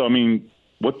 right? So, I mean,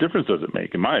 what difference does it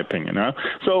make, in my opinion? Huh?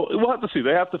 So we'll have to see. They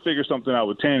have to figure something out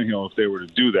with Tannehill if they were to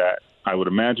do that, I would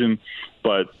imagine.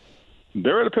 But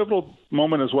they're at a pivotal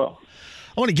moment as well.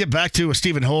 I want to get back to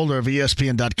Stephen Holder of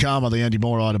ESPN.com on the Andy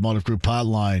Moore Automotive Group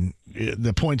hotline.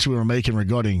 The points we were making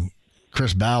regarding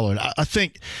Chris Ballard. I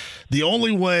think the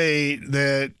only way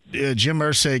that Jim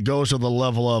Irsay goes to the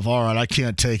level of, all right, I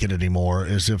can't take it anymore,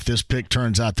 is if this pick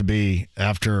turns out to be,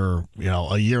 after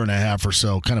a year and a half or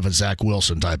so, kind of a Zach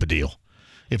Wilson type of deal.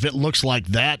 If it looks like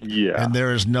that and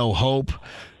there is no hope,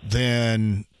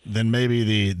 then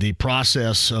maybe the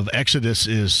process of exodus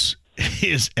is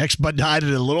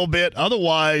expedited a little bit.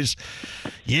 Otherwise,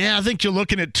 I think you're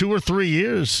looking at 2 or 3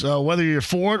 years, whether you're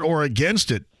for it or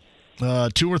against it.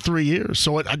 2 or 3 years.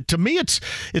 So to me,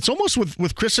 it's almost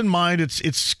with Chris in mind.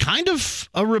 It's kind of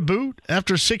a reboot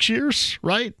after 6 years,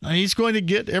 right? He's going to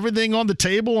get everything on the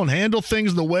table and handle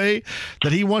things the way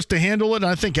that he wants to handle it.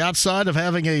 And I think outside of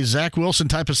having a Zach Wilson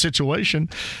type of situation,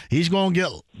 he's going to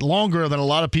get longer than a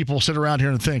lot of people sit around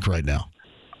here and think right now.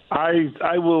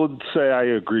 I will say I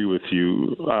agree with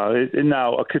you.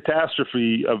 Now, a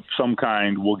catastrophe of some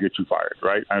kind will get you fired,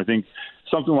 right? I think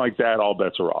something like that, all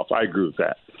bets are off. I agree with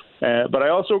that. But I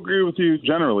also agree with you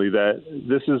generally that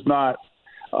this is not,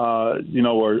 a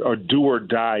do or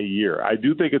die year. I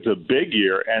do think it's a big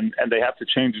year, and they have to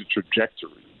change the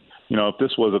trajectory. If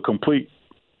this was a complete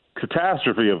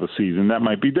catastrophe of a season, that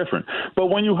might be different. But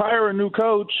when you hire a new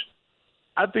coach,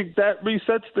 I think that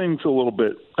resets things a little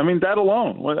bit. I mean, that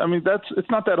alone. I mean, it's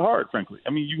not that hard, frankly. I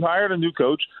mean, you hired a new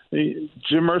coach. Jim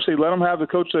Irsay let him have the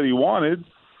coach that he wanted.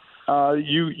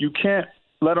 You can't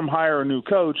let him hire a new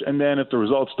coach, and then if the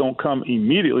results don't come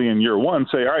immediately in year one,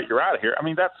 say, all right, you're out of here. I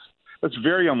mean, that's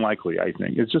very unlikely, I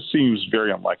think. It just seems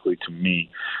very unlikely to me.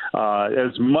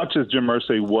 As much as Jim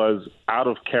Irsay was out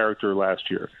of character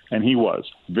last year, and he was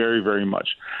very, very much.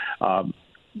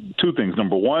 2 things.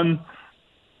 Number one,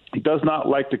 he does not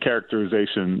like the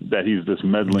characterization that he's this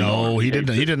meddling. No, he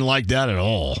didn't. He didn't like that at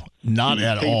all. Not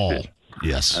at all. It.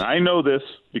 Yes. And I know this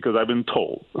because I've been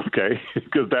told, okay,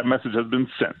 because that message has been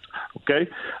sent, okay?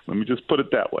 Let me just put it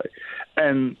that way.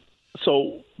 And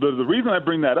so the reason I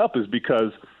bring that up is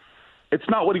because it's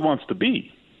not what he wants to be.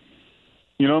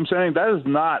 You know what I'm saying? That is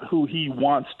not who he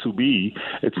wants to be.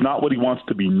 It's not what he wants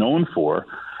to be known for.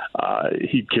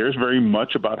 He cares very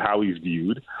much about how he's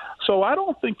viewed. So I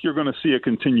don't think you're going to see a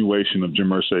continuation of Jim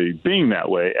Irsay being that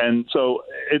way. And so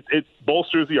it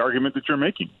bolsters the argument that you're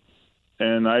making.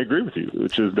 And I agree with you,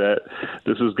 which is that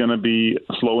this is going to be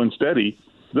slow and steady.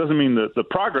 It doesn't mean that the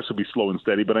progress will be slow and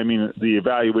steady, but I mean the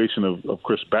evaluation of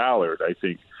Chris Ballard, I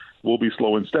think, will be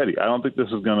slow and steady. I don't think this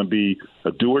is going to be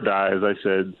a do or die, as I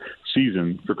said,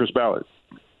 season for Chris Ballard.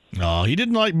 No, he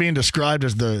didn't like being described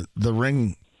as the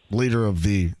ringleader of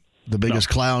the biggest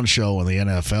clown show in the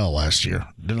NFL last year.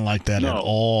 Didn't like that at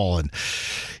all. And,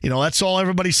 that's all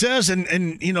everybody says.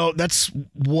 And that's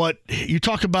what you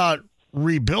talk about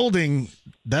rebuilding.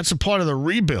 That's a part of the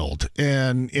rebuild.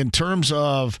 And in terms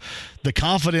of the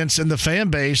confidence in the fan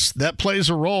base, that plays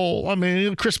a role. I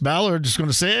mean, Chris Ballard is going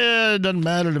to say, it doesn't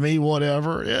matter to me,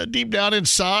 whatever. Yeah, deep down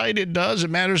inside, it does. It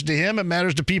matters to him. It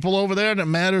matters to people over there, and it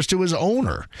matters to his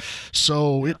owner.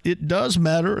 So it does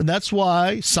matter, and that's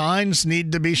why signs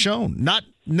need to be shown. Not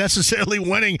necessarily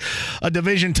winning a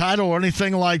division title or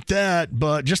anything like that,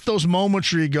 but just those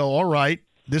moments where you go, all right,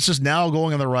 this is now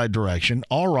going in the right direction.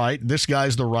 All right, this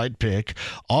guy's the right pick.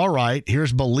 All right,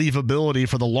 here's believability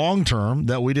for the long term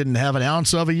that we didn't have an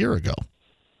ounce of a year ago.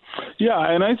 Yeah,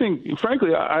 and I think,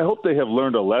 frankly, I hope they have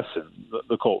learned a lesson,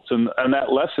 the Colts. And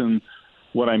that lesson,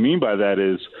 what I mean by that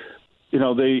is,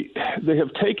 they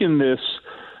have taken this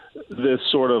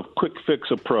sort of quick fix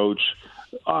approach,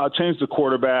 change the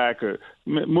quarterback, or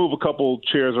move a couple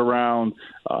chairs around,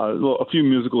 a few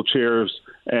musical chairs,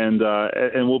 and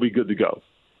we'll be good to go.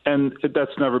 And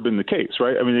that's never been the case,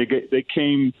 right? I mean, they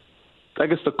came – I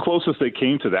guess the closest they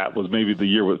came to that was maybe the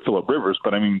year with Phillip Rivers,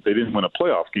 but, I mean, they didn't win a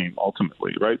playoff game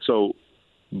ultimately, right? So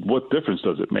what difference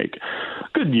does it make?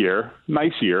 Good year,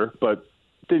 nice year, but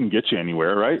didn't get you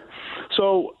anywhere, right?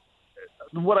 So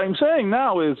what I'm saying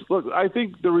now is, look, I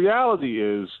think the reality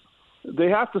is they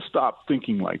have to stop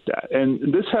thinking like that.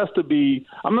 And this has to be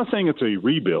 – I'm not saying it's a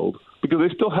rebuild because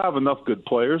they still have enough good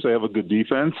players. They have a good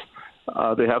defense.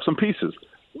 They have some pieces.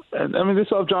 And I mean, they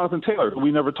still have Jonathan Taylor, who we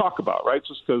never talk about, right?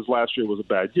 Just because last year was a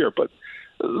bad year. But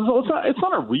so it's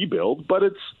not a rebuild, but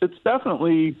it's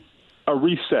definitely a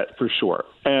reset for sure.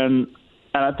 And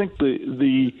I think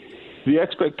the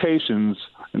expectations,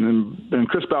 and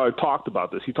Chris Ballard talked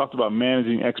about this. He talked about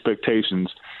managing expectations.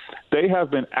 They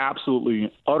have been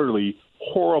absolutely, utterly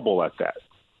horrible at that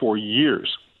for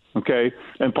years. Okay,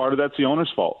 and part of that's the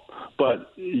owner's fault.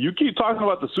 But you keep talking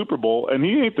about the Super Bowl, and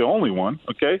he ain't the only one.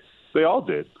 Okay. They all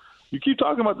did. You keep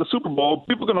talking about the Super Bowl,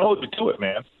 people are going to hold you to it,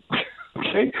 man.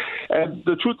 Okay? And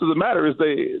the truth of the matter is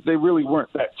they really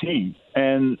weren't that team.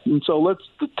 And so let's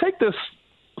take this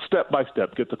step by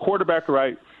step, get the quarterback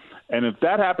right, And if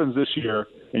that happens this year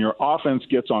and your offense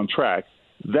gets on track,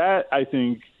 that I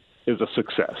think is a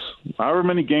success. However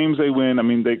many games they win, I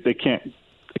mean, they can't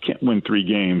win 3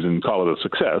 games and call it a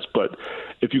success. But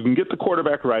if you can get the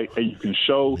quarterback right and you can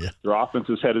show your offense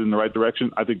is headed in the right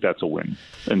direction, I think that's a win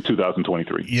in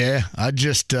 2023. Yeah, I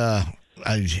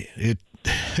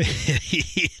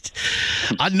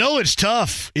know it's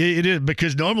tough. It is,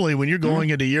 because normally when you're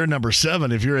going into year number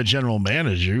 7, if you're a general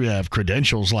manager, you have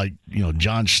credentials like,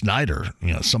 John Schneider,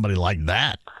 somebody like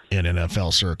that in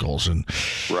NFL circles, and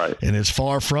it's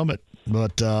far from it.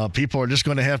 But people are just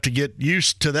going to have to get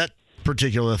used to that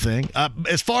particular thing.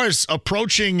 As far as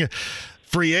approaching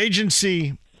free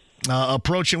agency,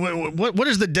 what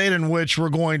is the date in which we're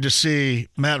going to see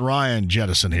Matt Ryan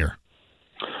jettison here?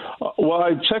 Well,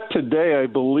 I checked today. I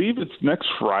believe it's next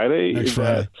Friday.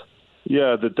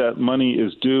 That money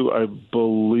is due. I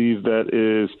believe that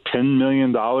is $10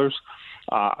 million.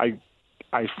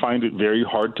 I find it very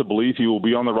hard to believe he will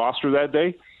be on the roster that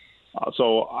day.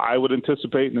 So I would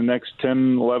anticipate in the next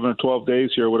 10, 11, or 12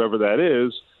 days here, whatever that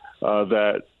is,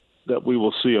 that we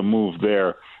will see a move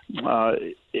there.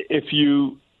 If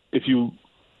you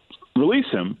release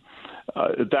him,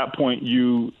 at that point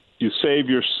you save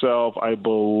yourself, I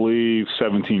believe,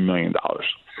 $17 million.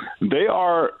 They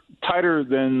are tighter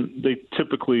than they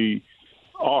typically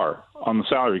are on the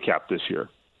salary cap this year.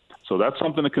 So that's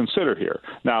something to consider here.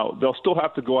 Now, they'll still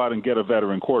have to go out and get a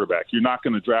veteran quarterback. You're not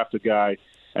going to draft a guy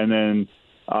and then,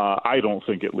 I don't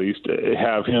think at least,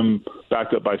 have him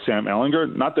backed up by Sam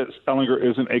Ehlinger. Not that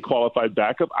Ehlinger isn't a qualified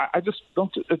backup. I just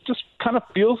don't. It just kind of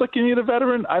feels like you need a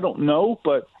veteran. I don't know,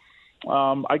 but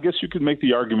I guess you could make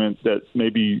the argument that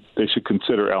maybe they should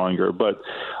consider Ehlinger. But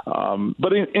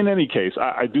in any case,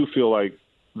 I do feel like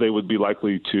they would be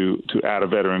likely to add a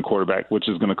veteran quarterback, which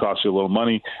is going to cost you a little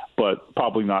money, but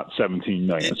probably not $17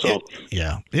 million. So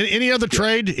Any other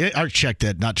trade? Or check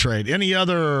that, not trade. Any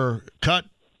other cut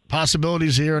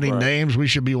possibilities here? Any names we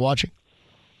should be watching?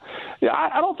 Yeah,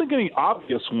 I don't think any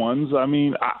obvious ones. I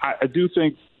mean, I do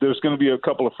think there's going to be a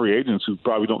couple of free agents who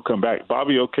probably don't come back.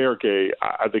 Bobby Okereke,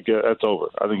 I think that's over.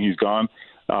 I think he's gone.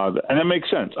 And that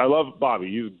makes sense. I love Bobby.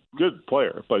 He's a good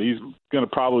player, but he's going to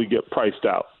probably get priced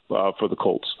out for the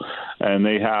Colts. And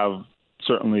they have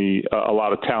certainly a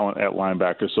lot of talent at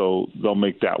linebacker, so they'll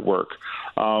make that work.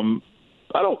 I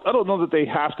don't know that they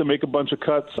have to make a bunch of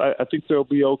cuts. I think they'll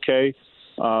be okay.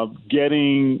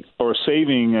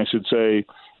 Saving, I should say,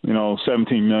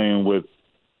 $17 million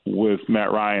with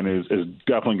Matt Ryan is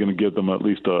definitely going to give them at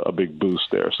least a big boost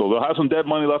there. So they'll have some dead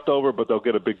money left over, but they'll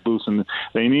get a big boost, and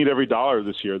they need every dollar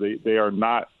this year. They are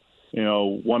not,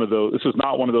 one of those. This is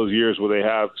not one of those years where they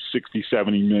have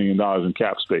 $60-70 million in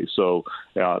cap space. So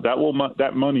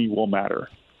that money will matter.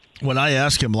 When I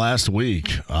asked him last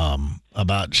week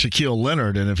about Shaquille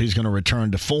Leonard and if he's going to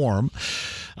return to form,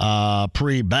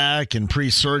 pre-back and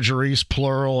pre-surgeries,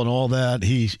 plural, and all that,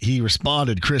 he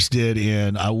responded, Chris did,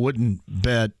 in I wouldn't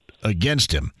bet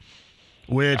against him.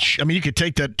 Which, I mean, you could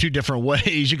take that 2 different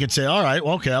ways. You could say, all right,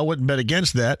 well, okay, I wouldn't bet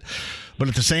against that. But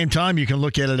at the same time, you can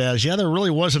look at it as, there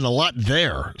really wasn't a lot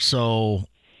there. So,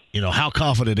 how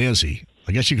confident is he?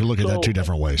 I guess you can look at that 2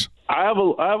 different ways. I have a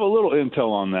little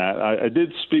intel on that. I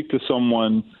did speak to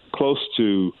someone close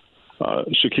to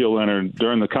Shaquille Leonard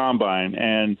during the Combine,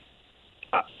 and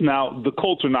now the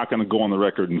Colts are not going to go on the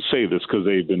record and say this because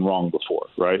they've been wrong before,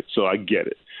 right? So I get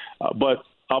it. But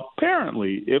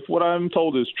apparently, if what I'm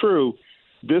told is true,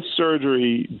 this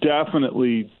surgery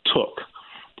definitely took.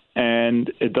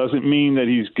 And it doesn't mean that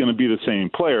he's going to be the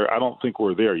same player. I don't think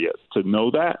we're there yet to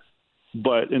know that.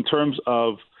 But in terms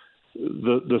of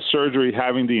the surgery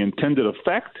having the intended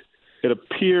effect, it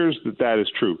appears that is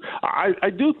true.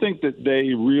 I do think that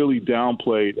they really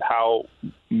downplayed how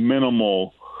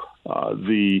minimal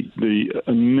the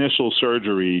initial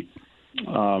surgery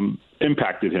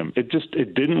impacted him. It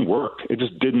didn't work. It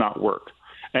just did not work.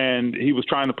 And he was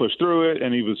trying to push through it,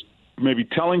 and he was maybe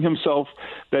telling himself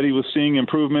that he was seeing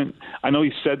improvement. I know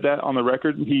he said that on the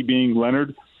record, he being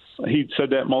Leonard. He said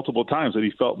that multiple times, that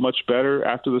he felt much better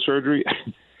after the surgery.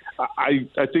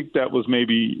 I think that was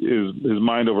maybe his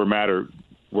mind over matter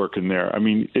working there. I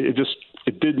mean, it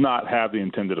did not have the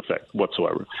intended effect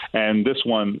whatsoever. And this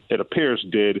one, it appears,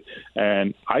 did.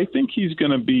 And I think he's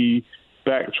going to be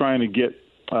back trying to get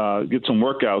some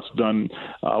workouts done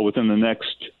within the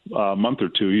next month or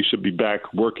 2. He should be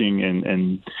back working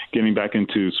and getting back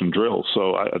into some drills.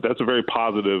 So that's a very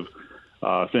positive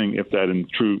thing if that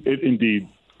indeed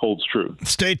holds true.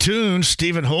 Stay tuned.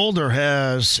 Stephen Holder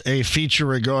has a feature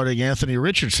regarding Anthony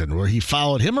Richardson where he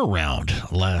followed him around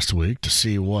last week to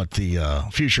see what the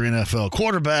future NFL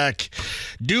quarterback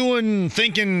doing,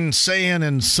 thinking, saying,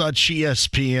 and such.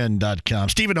 ESPN.com.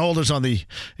 Stephen Holder's on the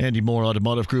Andy Moore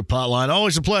Automotive Group hotline.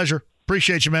 Always a pleasure.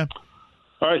 Appreciate you, man.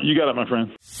 All right, you got it, my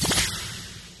friend.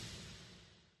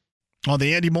 On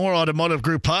the Andy Moore Automotive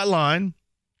Group hotline,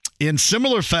 in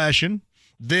similar fashion,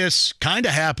 this kind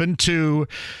of happened to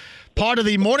part of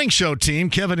the morning show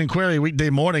team, Kevin and Query, weekday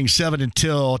morning, 7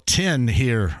 until 10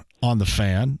 here on The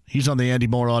Fan. He's on the Andy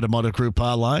Moore Automotive Group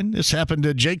hotline. This happened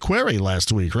to Jake Query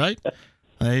last week, right?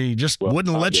 They just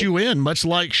wouldn't let you in, much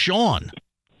like Sean.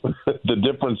 The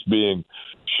difference being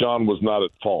Sean was not at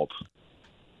fault.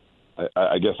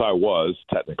 I guess I was,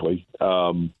 technically.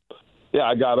 I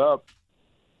got up.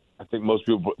 I think most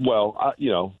people, I don't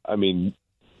know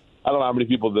how many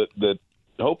people that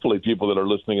hopefully people that are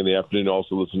listening in the afternoon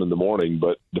also listen in the morning,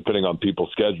 but depending on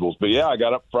people's schedules. But, I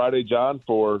got up Friday, John,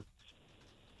 for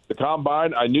the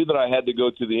Combine. I knew that I had to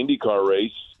go to the IndyCar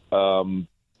race.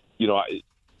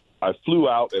 I flew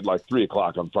out at like 3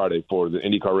 o'clock on Friday for the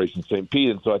IndyCar race in St.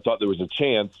 Pete, and so I thought there was a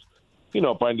chance,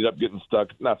 if I ended up getting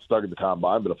not stuck at the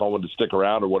Combine, but if I wanted to stick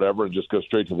around or whatever and just go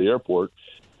straight to the airport.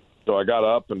 So I got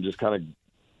up and just kind of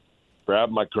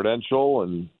grabbed my credential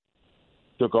and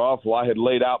took off. Well, I had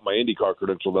laid out my IndyCar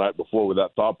credential the night before with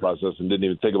that thought process and didn't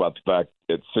even think about the fact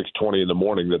at 6:20 in the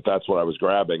morning that that's what I was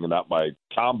grabbing and not my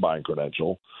Combine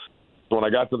credential. So when I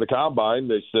got to the Combine,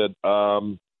 they said,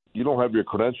 you don't have your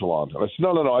credential on. And I said,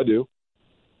 no, I do.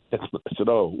 I said,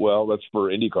 oh, well, that's for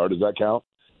IndyCar. Does that count?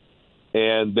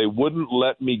 And they wouldn't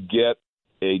let me get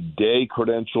a day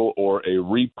credential or a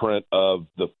reprint of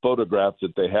the photographs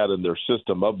that they had in their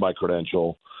system of my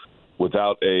credential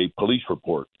without a police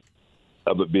report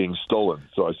of it being stolen.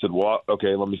 So I said, well,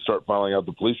 okay, let me start filing out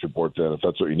the police report then, if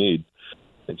that's what you need.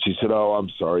 And she said, oh, I'm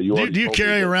sorry. Do you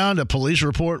carry around a police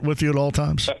report with you at all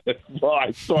times?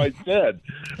 So I said,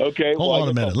 okay. Hold on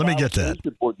a minute. Let me get that.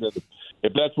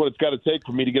 If that's what it's got to take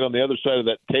for me to get on the other side of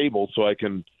that table so I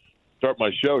can start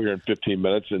my show here in 15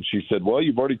 minutes. And she said, well,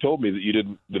 you've already told me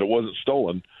that it wasn't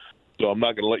stolen, so I'm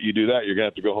not going to let you do that. You're going to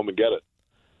have to go home and get it.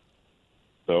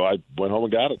 So I went home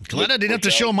and got it. Glad I didn't have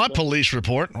to show my police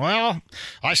report. Well,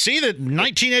 I see that in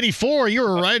 1984 you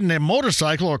were riding a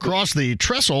motorcycle across the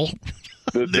trestle,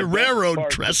 the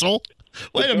railroad trestle.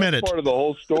 Wait a minute. The best part of the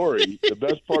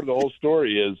whole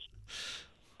story is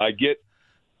I get,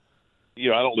 I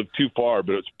don't live too far,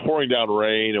 but it's pouring down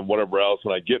rain and whatever else,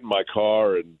 and I get in my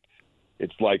car and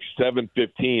it's like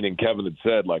 7:15, and Kevin had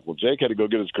said, well, Jake had to go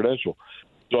get his credential.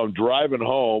 So I'm driving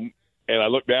home, and I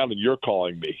look down, and you're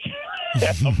calling me.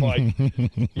 And I'm like,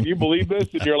 can you believe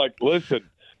this? And you're like, listen,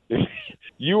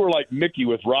 you were like Mickey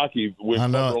with Rocky.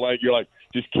 You're like,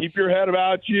 just keep your head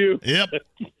about you. Yep.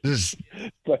 Just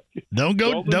don't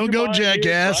go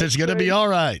jackass. It's going to be all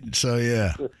right. So,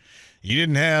 yeah. You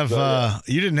didn't have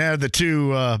the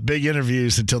two big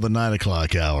interviews until the 9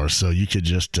 o'clock hour, so you could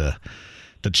just to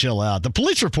chill out. The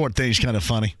police report thing's kind of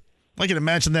funny. I can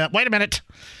imagine that. Wait a minute.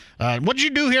 What did you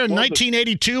do here in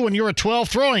 1982 when you were 12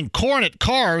 throwing corn at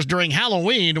cars during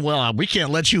Halloween? Well, we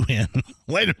can't let you in.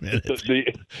 Wait a minute.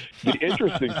 The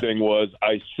interesting thing was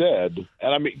I said,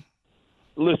 and I mean,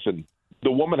 listen,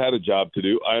 the woman had a job to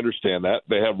do. I understand that.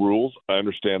 They have rules. I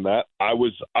understand that. I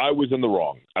was in the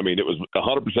wrong. I mean, it was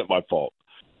 100% my fault.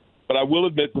 But I will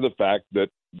admit to the fact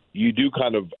that you do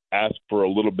kind of ask for a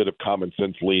little bit of common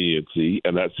sense leniency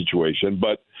in that situation.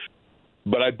 But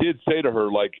I did say to her,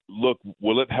 look,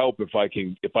 will it help if I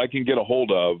can get a hold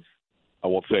of, I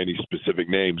won't say any specific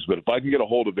names, but if I can get a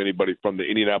hold of anybody from the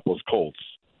Indianapolis Colts,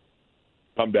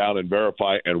 come down and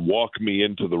verify and walk me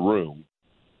into the room,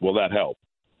 will that help?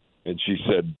 And she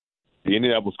said, the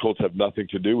Indianapolis Colts have nothing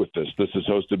to do with this. This is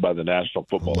hosted by the National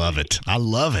Football League. I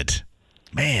love it.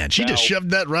 Man, she just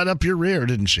shoved that right up your rear,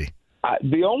 didn't she?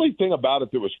 The only thing about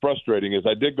it that was frustrating is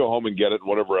I did go home and get it and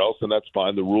whatever else, and that's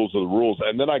fine. The rules are the rules.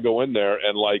 And then I go in there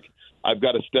and, I've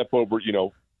got to step over,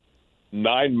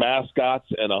 9 mascots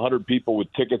and 100 people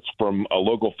with tickets from a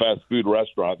local fast food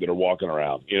restaurant that are walking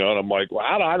around, and I'm like, well,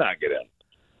 how do I not get in?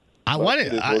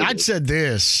 I'd said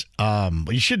this.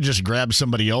 You should just grab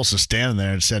somebody else that's standing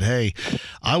there and said, hey,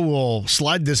 I will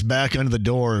slide this back under the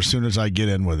door as soon as I get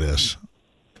in with this.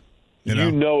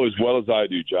 You know as well as I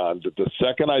do, John, that the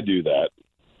second I do that,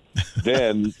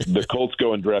 then the Colts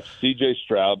go and draft C.J.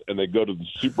 Stroud, and they go to the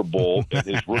Super Bowl in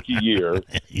his rookie year.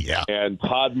 Yeah. And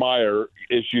Todd Meyer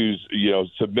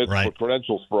submits for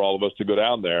credentials for all of us to go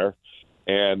down there.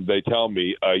 And they tell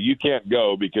me, you can't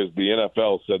go because the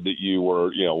NFL said that you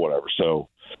were, whatever. So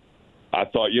I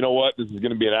thought, you know what, this is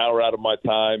going to be an hour out of my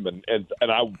time, and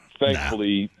I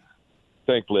thankfully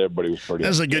everybody was pretty. That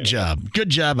was a good job. Good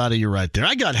job out of you right there.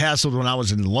 I got hassled when I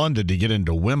was in London to get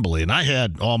into Wembley, and I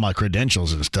had all my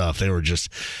credentials and stuff. They were just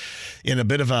in a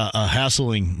bit of a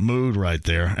hassling mood right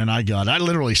there. And I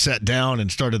literally sat down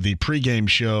and started the pregame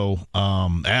show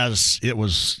as it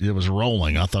was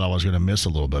rolling. I thought I was going to miss a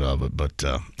little bit of it, but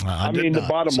I mean, the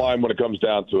bottom line when it comes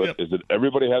down to it is that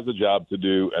everybody has a job to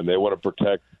do, and they want to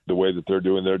protect the way that they're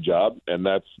doing their job, and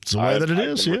that's the way that it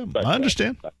is. Yeah, I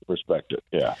understand. Respect it.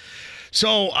 Yeah.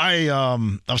 So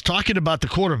I was talking about the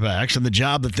quarterbacks and the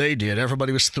job that they did.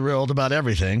 Everybody was thrilled about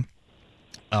everything.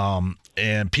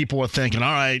 And people were thinking,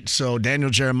 all right, so Daniel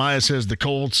Jeremiah says the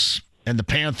Colts and the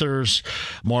Panthers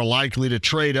more likely to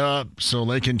trade up so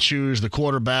they can choose the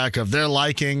quarterback of their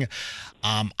liking.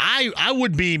 I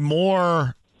would be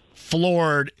more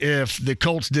floored if the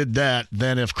Colts did that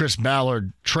than if Chris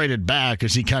Ballard traded back,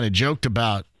 as he kind of joked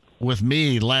about with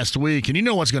me last week. And you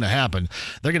know what's going to happen.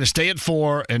 They're going to stay at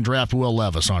 4 and draft Will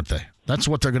Levis, aren't they? That's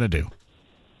what they're going to do.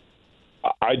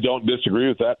 I don't disagree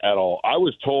with that at all. I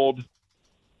was told,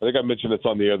 I think I mentioned this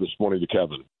on the air this morning to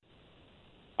Kevin.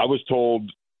 I was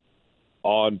told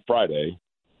on Friday,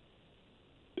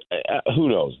 who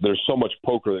knows? There's so much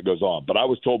poker that goes on. But I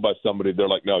was told by somebody, they're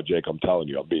like, no, Jake, I'm telling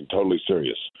you, I'm being totally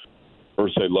serious.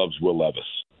 Irsay loves Will Levis.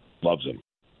 Loves him.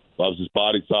 Loves his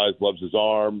body size, loves his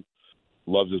arm,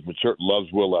 loves his mature,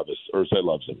 loves Will Levis. Irsay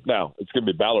loves him. Now, it's going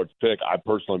to be Ballard's pick. I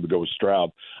personally would go with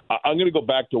Stroud. I'm going to go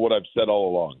back to what I've said all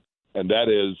along, and that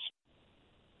is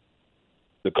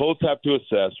the Colts have to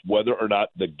assess whether or not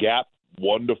the gap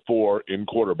 1 to 4 in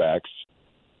quarterbacks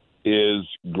is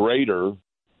greater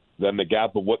than the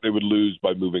gap of what they would lose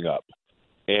by moving up.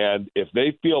 And if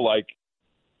they feel like,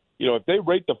 if they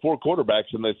rate the 4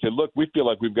 quarterbacks and they say, look, we feel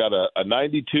like we've got a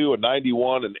 92, a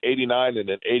 91, an 89, and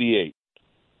an 88.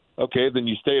 Okay, then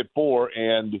you stay at 4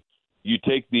 and you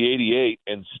take the 88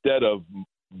 instead of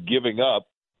giving up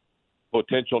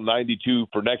potential 92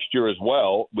 for next year as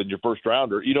well with your first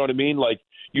rounder. You know what I mean? Like,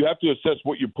 you have to assess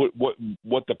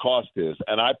what the cost is.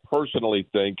 And I personally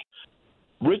think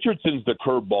Richardson's the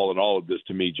curveball in all of this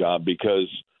to me, John, because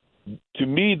to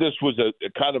me this was a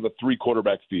kind of a 3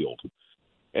 quarterback field.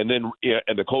 And then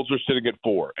and the Colts are sitting at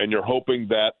 4, and you're hoping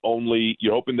that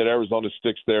Arizona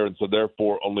sticks there, and so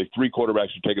therefore only 3 quarterbacks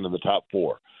are taken in the top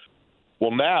 4.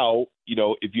 Well, now,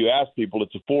 if you ask people,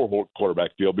 it's a 4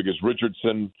 quarterback field because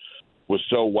Richardson was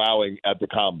so wowing at the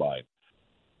combine.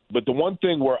 But the one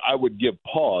thing where I would give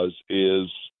pause is,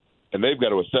 and they've got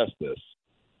to assess this,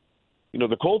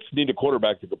 the Colts need a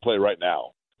quarterback that can play right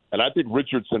now. And I think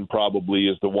Richardson probably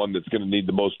is the one that's going to need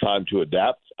the most time to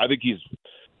adapt. I think he's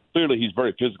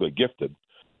very physically gifted,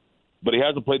 but he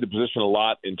hasn't played the position a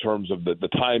lot in terms of the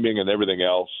timing and everything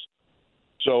else.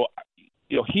 So,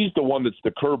 he's the one that's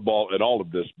the curveball in all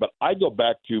of this. But I go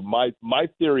back to my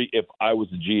theory if I was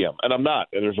a GM, and I'm not,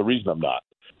 and there's a reason I'm not.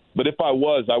 But if I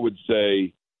was, I would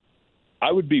say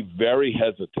I would be very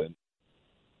hesitant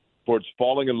towards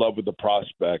falling in love with the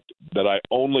prospect that I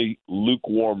only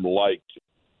lukewarm liked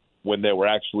when they were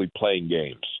actually playing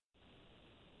games.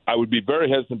 I would be very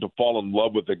hesitant to fall in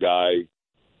love with the guy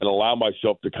and allow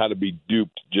myself to kind of be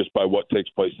duped just by what takes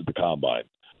place at the combine,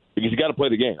 because you got to play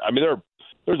the game. I mean,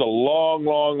 there's a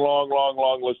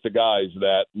long list of guys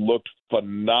that looked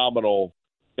phenomenal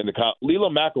in the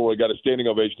Leland McElroy got a standing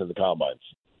ovation in the combines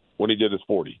when he did his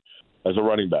 40 as a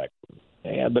running back,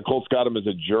 and the Colts got him as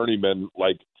a journeyman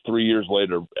like 3 years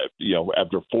later,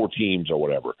 after 4 teams or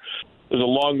whatever. There's a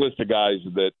long list of guys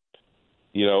that,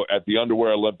 at the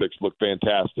Underwear Olympics look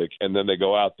fantastic, and then they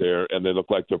go out there and they look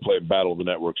like they're playing Battle of the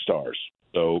Network Stars.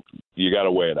 So you got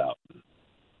to weigh it out.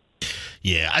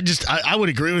 Yeah, I would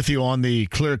agree with you on the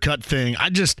clear-cut thing. I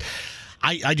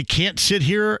can't sit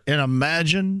here and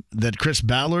imagine that Chris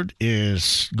Ballard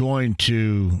is going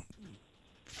to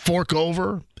fork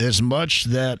over as much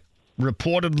that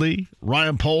reportedly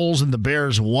Ryan Poles and the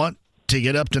Bears want to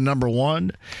get up to number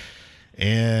 1.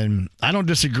 And I don't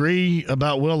disagree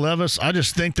about Will Levis. I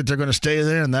just think that they're going to stay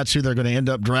there, and that's who they're going to end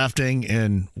up drafting.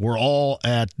 And we're all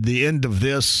at the end of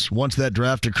this. Once that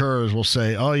draft occurs, we'll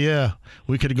say, oh, yeah,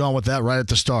 we could have gone with that right at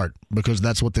the start because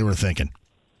that's what they were thinking.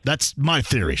 That's my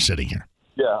theory sitting here.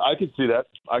 Yeah, I could see that.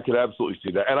 I could absolutely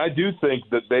see that. And I do think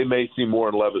that they may see more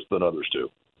in Levis than others do.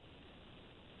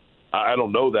 I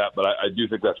don't know that, but I do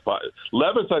think that's fine.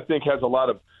 Levis, I think, has a lot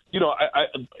of –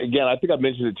 I think I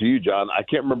mentioned it to you, John. I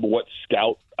can't remember what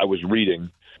scout I was reading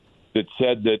that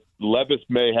said that Levis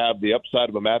may have the upside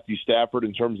of a Matthew Stafford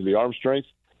in terms of the arm strength,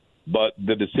 but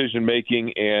the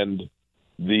decision-making and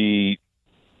the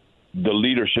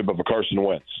leadership of a Carson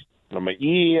Wentz. And I'm like,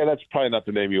 yeah, that's probably not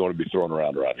the name you want to be throwing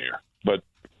around here. But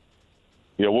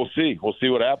we'll see. We'll see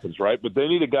what happens, right? But they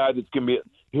need a guy that's going to be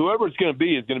whoever it's going to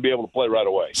be is going to be able to play right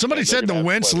away. Somebody said the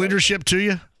Wentz leadership to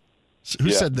you.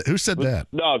 Who said that?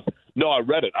 No, I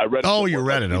read it. Oh, you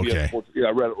read it. Okay. Yeah,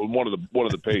 I read it on one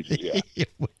of the pages. Yeah.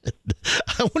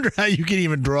 I wonder how you can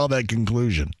even draw that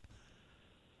conclusion.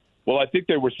 Well, I think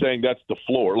they were saying that's the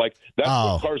floor. Like, that's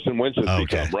what Carson Wentz has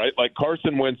become, right? Like,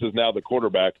 Carson Wentz is now the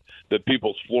quarterback that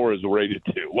people's floor is rated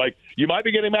to. Like, you might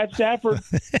be getting Matt Stafford,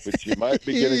 but you might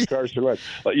be getting Carson Wentz.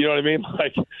 Like, you know what I mean?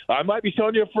 Like, I might be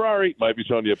showing you a Ferrari, might be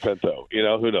showing you a Pinto.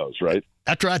 Who knows, right?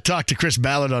 After I talked to Chris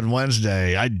Ballard on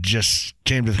Wednesday, I just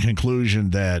came to the conclusion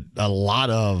that a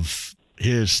lot of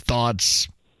his thoughts,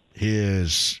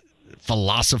 his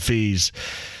philosophies,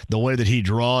 the way that he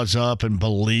draws up and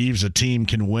believes a team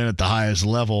can win at the highest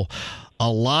level, a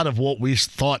lot of what we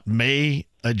thought may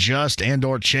adjust and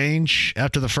or change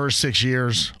after the first 6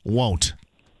 years won't.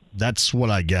 That's what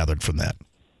I gathered from that.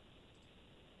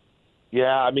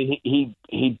 Yeah, I mean, he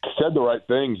said the right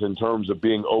things in terms of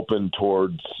being open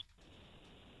towards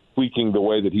tweaking the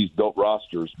way that he's built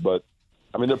rosters, but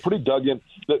I mean, they're pretty dug in.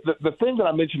 The thing that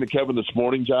I mentioned to Kevin this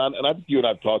morning, John, and I think you and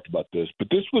I have talked about this, but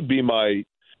this would be my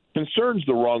concern's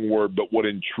the wrong word, but what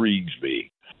intrigues me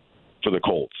for the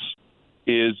Colts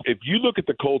is if you look at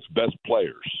the Colts' best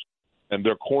players and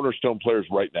their cornerstone players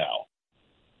right now,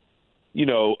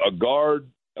 a guard,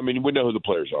 I mean, we know who the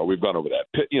players are. We've gone over that.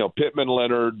 Pittman,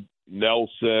 Leonard,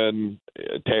 Nelson,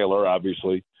 Taylor,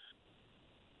 obviously.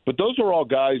 But those are all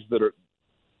guys that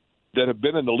have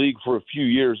been in the league for a few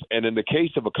years, and in the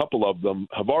case of a couple of them,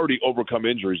 have already overcome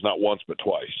injuries not once but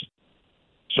twice.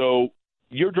 So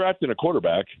you're drafting a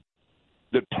quarterback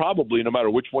that probably, no matter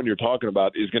which one you're talking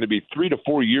about, is going to be 3 to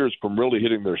 4 years from really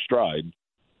hitting their stride.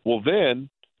 Well, then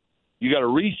you got to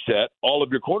reset all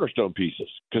of your cornerstone pieces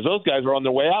because those guys are on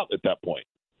their way out at that point.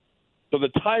 So the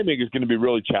timing is going to be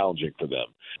really challenging for them.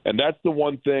 And that's the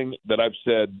one thing that I've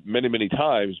said many, many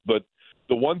times, but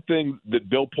the one thing that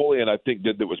Bill Polian, I think,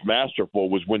 did that was masterful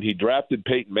was when he drafted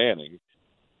Peyton Manning,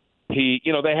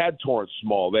 they had Torrance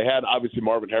Small. They had, obviously,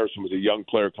 Marvin Harrison was a young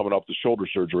player coming off the shoulder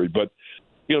surgery. But,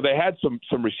 they had some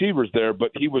receivers there.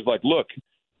 But he was like, look,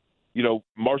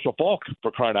 Marshall Faulk,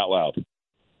 for crying out loud.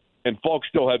 And Faulk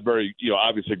still had very,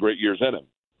 obviously great years in him.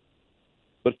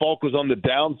 But Faulk was on the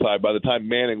downside by the time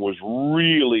Manning was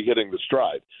really hitting the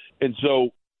stride. And so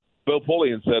Bill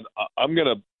Polian said, I'm going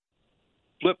to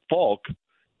flip Faulk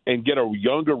and get a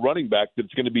younger running back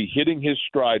that's going to be hitting his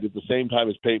stride at the same time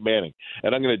as Peyton Manning.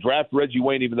 And I'm going to draft Reggie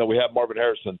Wayne, even though we have Marvin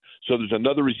Harrison. So there's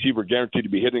another receiver guaranteed to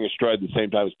be hitting his stride at the same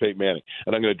time as Peyton Manning.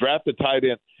 And I'm going to draft the tight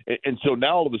end. And so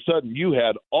now all of a sudden you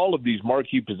had all of these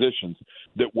marquee positions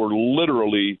that were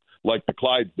literally like the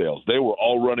Clydesdales. They were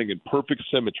all running in perfect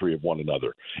symmetry of one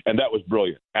another. And that was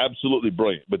brilliant. Absolutely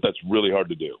brilliant. But that's really hard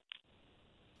to do.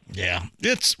 Yeah,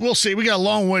 we'll see. We got a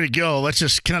long way to go. That's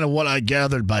just kind of what I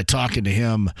gathered by talking to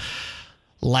him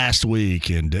last week.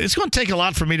 And it's going to take a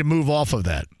lot for me to move off of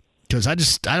that because I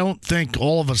don't think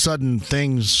all of a sudden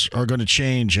things are going to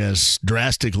change as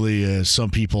drastically as some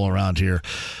people around here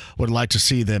would like to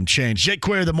see them change. Jake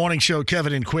Query, The Morning Show,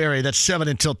 Kevin and Query. That's 7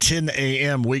 until 10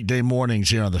 a.m. weekday mornings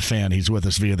here on The Fan. He's with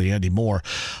us via the Andy Moore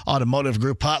Automotive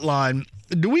Group hotline.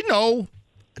 Do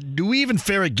we even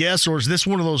fare a guess, or is this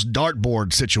one of those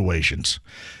dartboard situations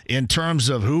in terms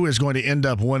of who is going to end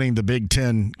up winning the Big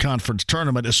Ten Conference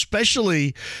Tournament,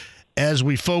 especially as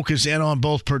we focus in on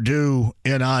both Purdue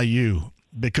and IU?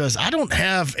 Because I don't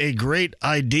have a great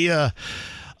idea,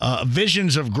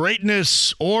 visions of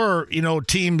greatness or,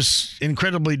 teams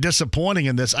incredibly disappointing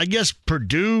in this. I guess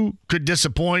Purdue could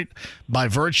disappoint by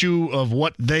virtue of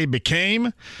what they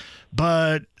became,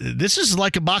 but this is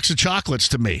like a box of chocolates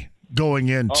to me going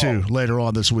into later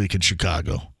on this week in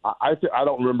Chicago. I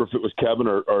don't remember if it was Kevin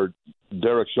or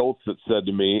Derek Schultz that said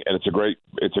to me, and it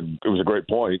was a great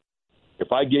point.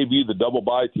 If I gave you the double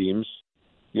bye teams,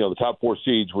 the top 4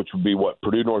 seeds, which would be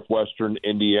Purdue, Northwestern,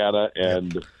 Indiana,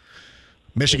 and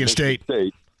Michigan State.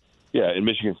 Yeah, in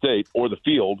Michigan State, or the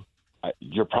field,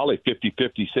 you're probably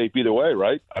 50-50 safe either way,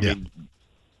 right? I mean,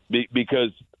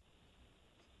 because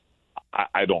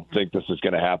I don't think this is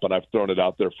going to happen. I've thrown it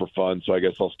out there for fun, so I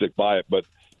guess I'll stick by it. But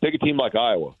take a team like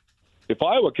Iowa. If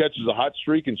Iowa catches a hot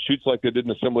streak and shoots like they did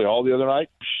in Assembly Hall the other night,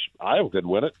 Iowa could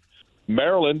win it.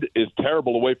 Maryland is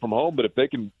terrible away from home, but if they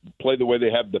can play the way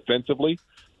they have defensively,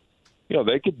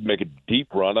 they could make a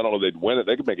deep run. I don't know if they'd win it.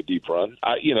 They could make a deep run.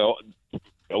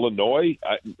 Illinois.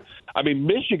 I mean,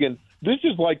 Michigan, this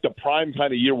is like the prime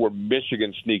kind of year where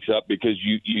Michigan sneaks up because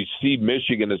you see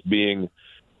Michigan as being –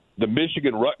 the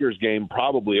Michigan-Rutgers game,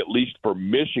 probably at least for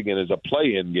Michigan, is a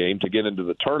play-in game to get into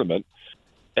the tournament.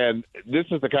 And this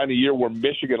is the kind of year where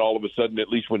Michigan, all of a sudden, at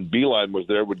least when Beeline was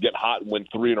there, would get hot and win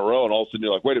 3 in a row. And all of a sudden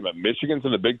you're like, wait a minute, Michigan's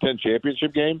in the Big Ten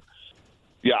championship game?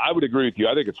 Yeah, I would agree with you.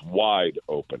 I think it's wide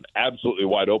open, absolutely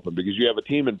wide open, because you have a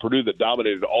team in Purdue that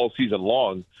dominated all season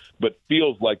long, but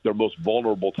feels like their most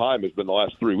vulnerable time has been the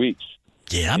last 3 weeks.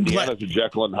 Yeah, I'm Indiana's glad. a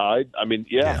Jekyll and Hyde. I mean,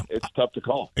 it's tough to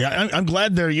call. Yeah, I'm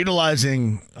glad they're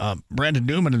utilizing Brandon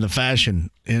Newman in the fashion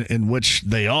in which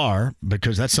they are,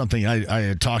 because that's something I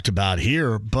had talked about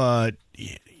here. But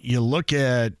you look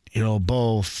at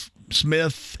both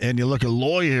Smith and you look at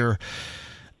Lawyer,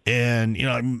 and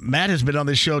Matt has been on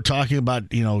this show talking about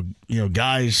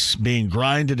guys being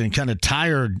grinded and kind of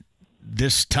tired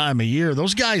this time of year.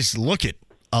 Those guys look it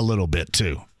a little bit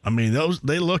too. I mean,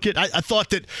 they look it. I thought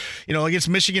that, against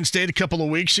Michigan State a couple of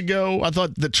weeks ago, I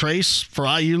thought the Trace for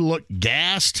IU looked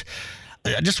gassed.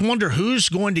 I just wonder who's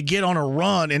going to get on a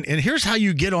run. And here's how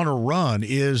you get on a run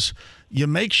is you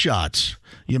make shots.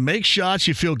 You make shots,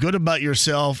 you feel good about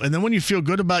yourself. And then when you feel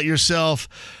good about yourself,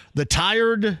 the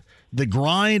tired, the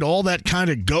grind, all that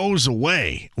kind of goes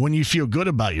away when you feel good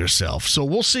about yourself. So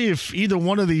we'll see if either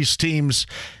one of these teams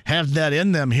have that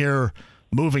in them here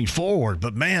moving forward.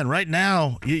 But, man, right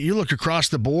now, you look across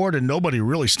the board and nobody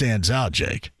really stands out,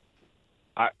 Jake.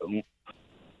 If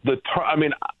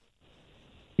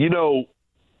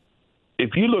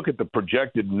you look at the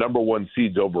projected number 1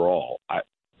 seeds overall, I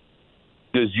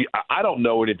don't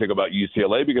know anything about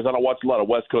UCLA because I don't watch a lot of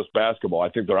West Coast basketball. I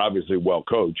think they're obviously well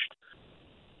coached.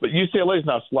 But UCLA is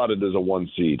now slotted as a 1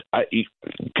 seed.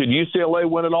 Could UCLA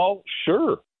win it all?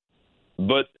 Sure.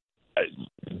 But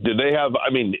do they have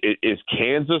 – is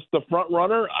Kansas the front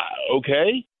runner?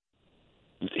 Okay.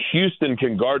 Houston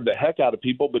can guard the heck out of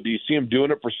people, but do you see them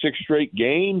doing it for 6 straight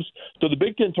games? So the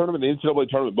Big Ten tournament and the NCAA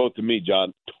tournament, both to me,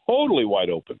 John, totally wide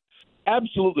open.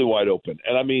 Absolutely wide open.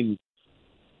 And,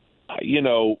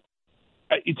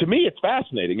 to me it's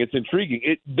fascinating. It's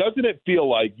intriguing. Doesn't it feel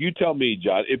like – you tell me,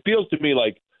 John – it feels to me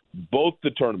like both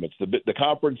the tournaments, the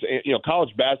conference, and,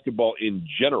 college basketball in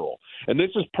general. And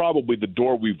this is probably the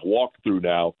door we've walked through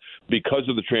now because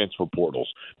of the transfer portals,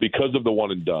 because of the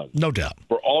one and done. No doubt.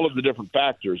 For all of the different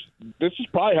factors, this is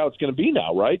probably how it's going to be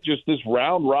now, right? Just this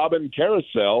round robin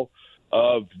carousel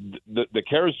of the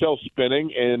carousel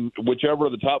spinning, and whichever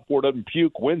of the top 4 doesn't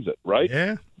puke wins it, right?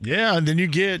 Yeah. And then you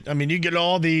get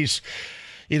all these –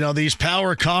 these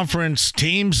power conference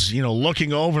teams,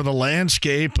 looking over the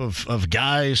landscape of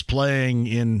guys playing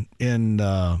in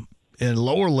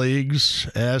lower leagues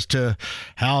as to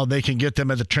how they can get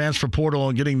them at the transfer portal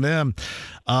and getting them.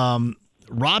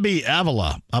 Robbie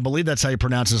Avila, I believe that's how you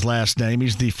pronounce his last name.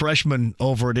 He's the freshman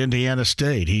over at Indiana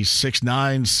State. He's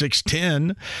 6'9",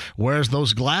 6'10", wears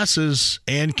those glasses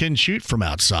and can shoot from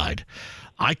outside.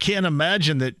 I can't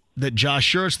imagine that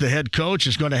Josh Schertz, the head coach,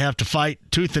 is going to have to fight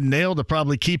tooth and nail to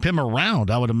probably keep him around,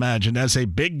 I would imagine, as a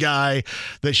big guy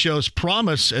that shows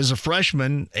promise as a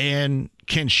freshman and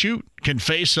can shoot, can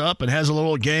face up, and has a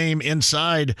little game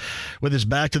inside with his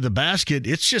back to the basket.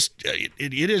 It's just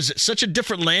it is such a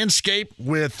different landscape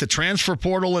with the transfer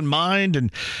portal in mind,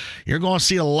 and you're going to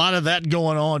see a lot of that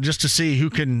going on just to see who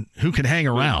can hang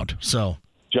around. So,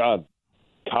 John,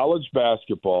 college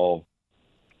basketball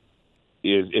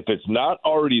is, if it's not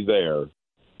already there,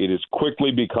 it is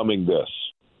quickly becoming this.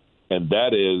 And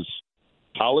that is,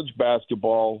 college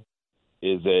basketball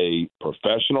is a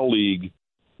professional league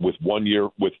with 1 year,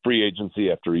 with free agency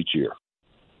after each year.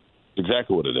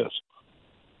 Exactly what it is.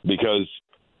 Because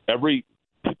I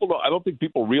don't think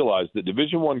people realize that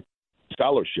Division I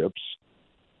scholarships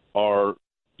are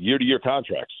year-to-year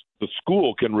contracts. The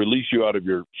school can release you out of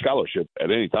your scholarship at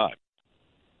any time.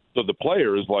 So the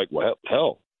player is like, well,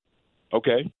 hell,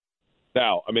 okay.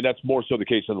 Now, that's more so the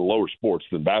case in the lower sports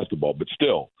than basketball, but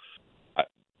still,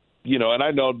 and I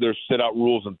know there's sit-out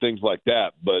rules and things like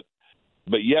that, but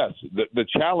yes, the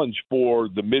challenge for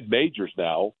the mid-majors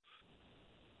now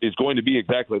is going to be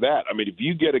exactly that. If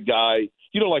you get a guy,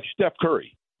 like Steph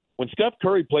Curry. When Steph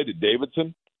Curry played at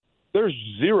Davidson, there's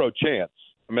zero chance.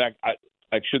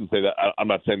 I shouldn't say that. I'm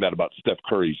not saying that about Steph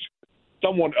Curry's.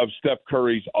 Someone of Steph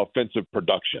Curry's offensive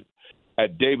production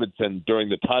at Davidson during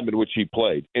the time in which he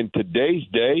played. In today's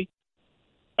day,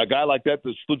 a guy like that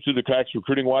slips through the cracks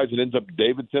recruiting-wise and ends up at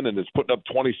Davidson and is putting up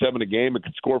 27 a game and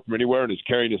can score from anywhere and is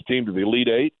carrying his team to the Elite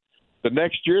Eight, the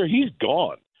next year he's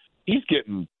gone. He's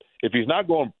getting, if he's not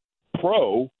going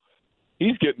pro,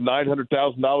 he's getting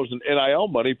 $900,000 in NIL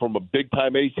money from a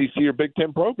big-time ACC or Big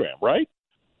Ten program, right?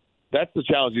 That's the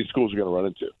challenge these schools are going to run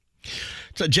into.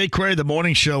 So Jay Query, the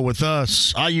morning show with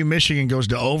us. IU Michigan goes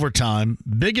to overtime.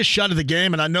 Biggest shot of the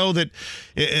game, and I know that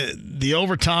the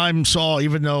overtime saw,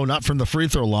 even though not from the free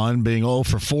throw line, being 0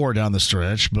 for 4 down the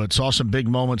stretch, but saw some big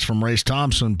moments from Race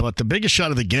Thompson. But the biggest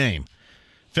shot of the game,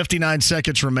 59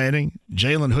 seconds remaining.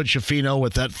 Jalen Hood-Schifino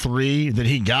with that three that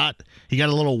he got. He got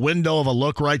a little window of a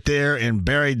look right there and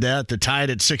buried that to tie it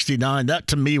at 69. That,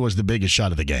 to me, was the biggest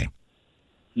shot of the game.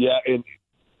 Yeah, and,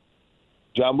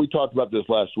 John, we talked about this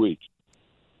last week.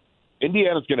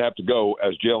 Indiana's going to have to go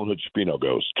as Jalen Hood-Schifino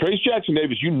goes. Trace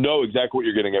Jackson-Davis, you know exactly what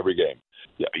you're getting every game.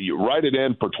 You write it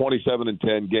in for 27 and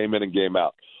 10, game in and game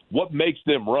out. What makes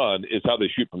them run is how they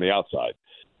shoot from the outside.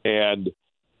 And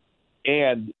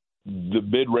the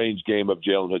mid-range game of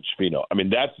Jalen Hood-Schifino. I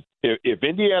mean, that's if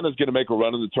Indiana's going to make a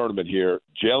run in the tournament here,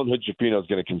 Jalen Hood-Schifino is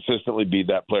going to consistently be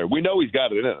that player. We know he's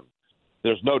got it in him.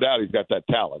 There's no doubt he's got that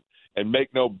talent. And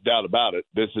make no doubt about it,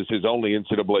 this is his only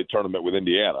NCAA tournament with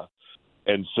Indiana.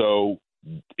 And so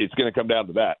it's going to come down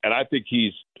to that. And I think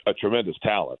he's a tremendous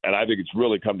talent, and I think it's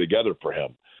really come together for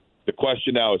him. The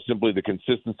question now is simply the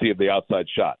consistency of the outside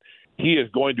shot. He is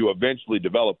going to eventually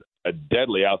develop a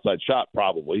deadly outside shot,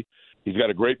 probably. He's got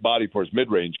a great body for his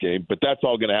mid-range game, but that's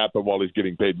all going to happen while he's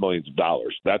getting paid millions of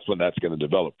dollars. That's when that's going to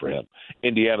develop for him.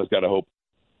 Indiana's got to hope,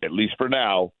 at least for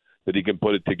now, that he can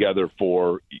put it together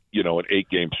for, an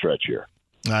 8-game stretch here.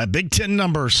 Big Ten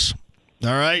numbers. All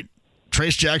right.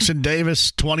 Trace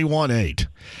Jackson-Davis, 21-8.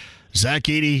 Zach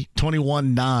Edey,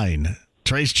 21-9.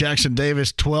 Trace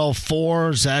Jackson-Davis,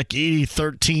 12-4. Zach Edey,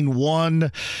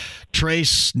 13-1.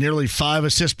 Trace, nearly 5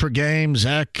 assists per game.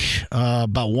 Zach,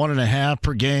 about 1.5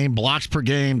 per game. Blocks per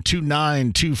game,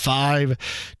 2.9, 2.5.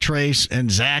 Trace and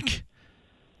Zach.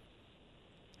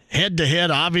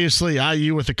 Head-to-head, obviously,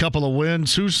 IU with a couple of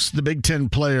wins. Who's the Big Ten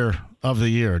player of the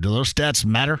year? Do those stats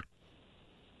matter?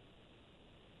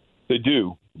 They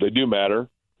do. They do matter.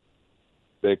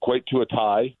 They equate to a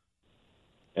tie.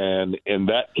 And in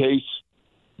that case,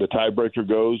 the tiebreaker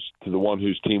goes to the one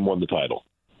whose team won the title.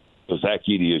 So Zach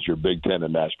Edey is your Big Ten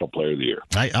and National Player of the Year.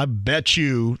 I bet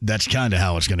you that's kind of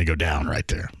how it's going to go down right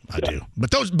there. I do.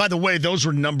 But those, by the way, those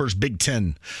were numbers, Big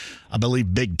Ten. I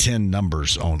believe Big Ten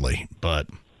numbers only. But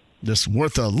this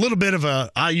worth a little bit of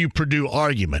a IU-Purdue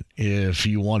argument if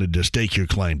you wanted to stake your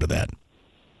claim to that.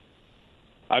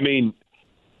 I mean,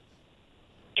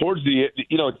 towards the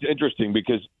it's interesting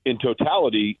because in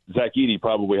totality, Zach Edey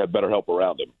probably had better help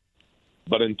around him.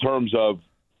 But in terms of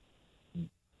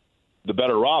the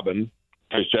better Robin,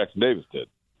 Trace Jackson-Davis did.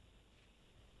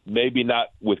 Maybe not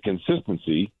with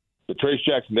consistency, but Trace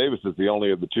Jackson-Davis is the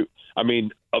only of the two. I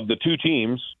mean, of the two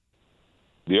teams,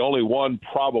 the only one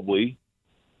probably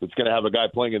that's going to have a guy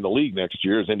playing in the league next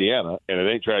year is Indiana, and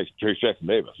it ain't Trace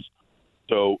Jackson-Davis.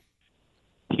 So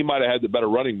he might have had the better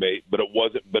running mate, but it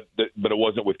wasn't. But it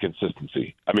wasn't with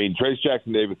consistency. I mean, Trace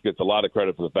Jackson-Davis gets a lot of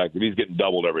credit for the fact that he's getting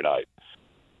doubled every night.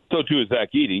 So too is Zach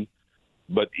Edey,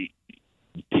 but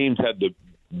teams had to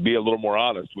be a little more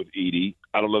honest with Edey.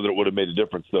 I don't know that it would have made a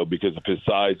difference though because of his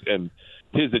size and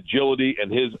his agility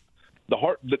and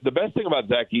the best thing about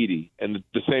Zach Edey, and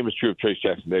the same is true of Trace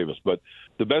Jackson-Davis, but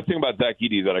the best thing about Zach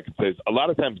Edey that I can say is a lot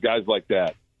of times guys like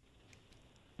that,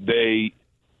 they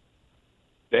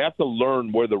have to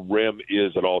learn where the rim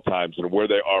is at all times and where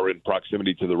they are in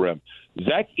proximity to the rim.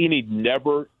 Zach Edey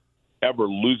never, ever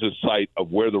loses sight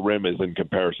of where the rim is in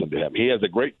comparison to him. He has a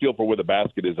great feel for where the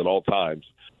basket is at all times.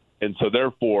 And so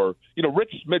therefore,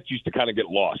 Rich Smith used to kind of get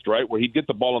lost, right? Where he'd get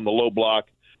the ball on the low block,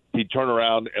 he'd turn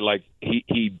around and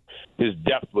his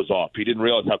depth was off. He didn't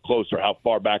realize how close or how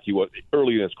far back he was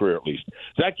early in his career, at least.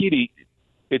 Zach Edey,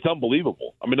 it's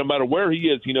unbelievable. I mean, no matter where he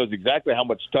is, he knows exactly how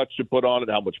much touch to put on it,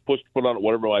 how much push to put on it,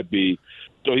 whatever it might be.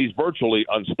 So he's virtually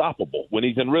unstoppable. When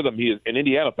he's in rhythm, and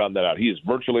Indiana found that out. He is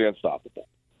virtually unstoppable.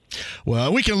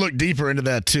 Well, we can look deeper into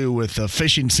that, too, with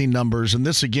efficiency numbers. And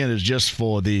this, again, is just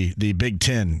for the Big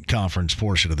Ten conference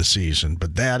portion of the season.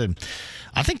 But that, and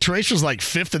I think Trace was like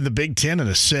 5th in the Big Ten in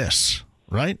assists,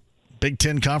 right? Big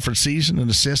Ten conference season in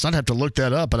assists. I'd have to look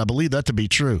that up, but I believe that to be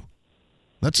true.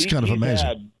 That's kind of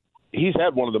amazing. He's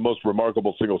had one of the most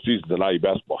remarkable single seasons in IU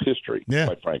basketball history,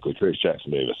 quite frankly, Trace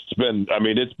Jackson-Davis. It's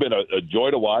been a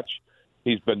joy to watch.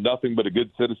 He's been nothing but a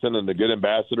good citizen and a good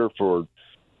ambassador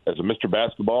as a Mr.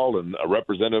 Basketball and a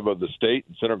representative of the state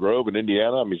in Center Grove and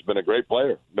Indiana. I mean, he's been a great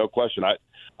player, no question. I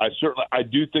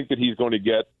do think that he's going to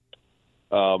get,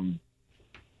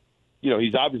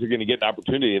 he's obviously going to get an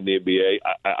opportunity in the NBA.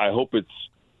 I hope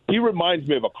he reminds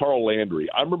me of a Carl Landry.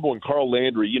 I remember when Carl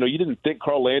Landry, you didn't think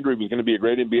Carl Landry was going to be a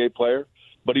great NBA player,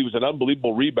 but he was an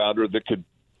unbelievable rebounder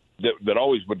that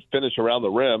always would finish around the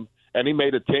rim, and he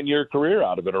made a 10-year career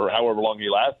out of it, or however long he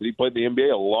lasted. He played in the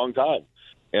NBA a long time.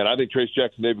 And I think Trace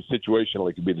Jackson Davis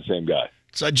situationally could be the same guy.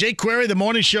 So Jake Query, the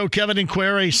morning show, Kevin and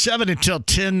Query, 7 until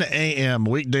 10 a.m.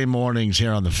 weekday mornings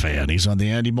here on The Fan. He's on the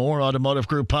Andy Moore Automotive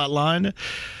Group hotline.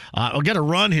 I'll get a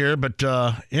run here, but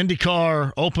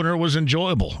IndyCar opener was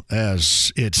enjoyable,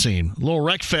 as it seemed. A little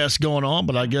wreck fest going on,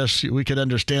 but I guess we could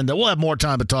understand that. We'll have more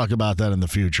time to talk about that in the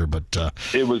future. But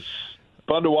it was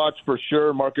fun to watch for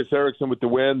sure. Marcus Ericsson with the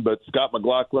win, but Scott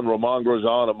McLaughlin, Romain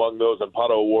Grosjean among those on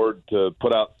Pato Award to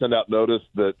send out notice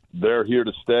that they're here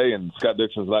to stay, and Scott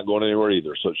Dixon's not going anywhere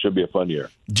either. So it should be a fun year.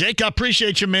 Jake, I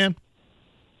appreciate you, man.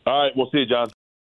 All right, we'll see you, John.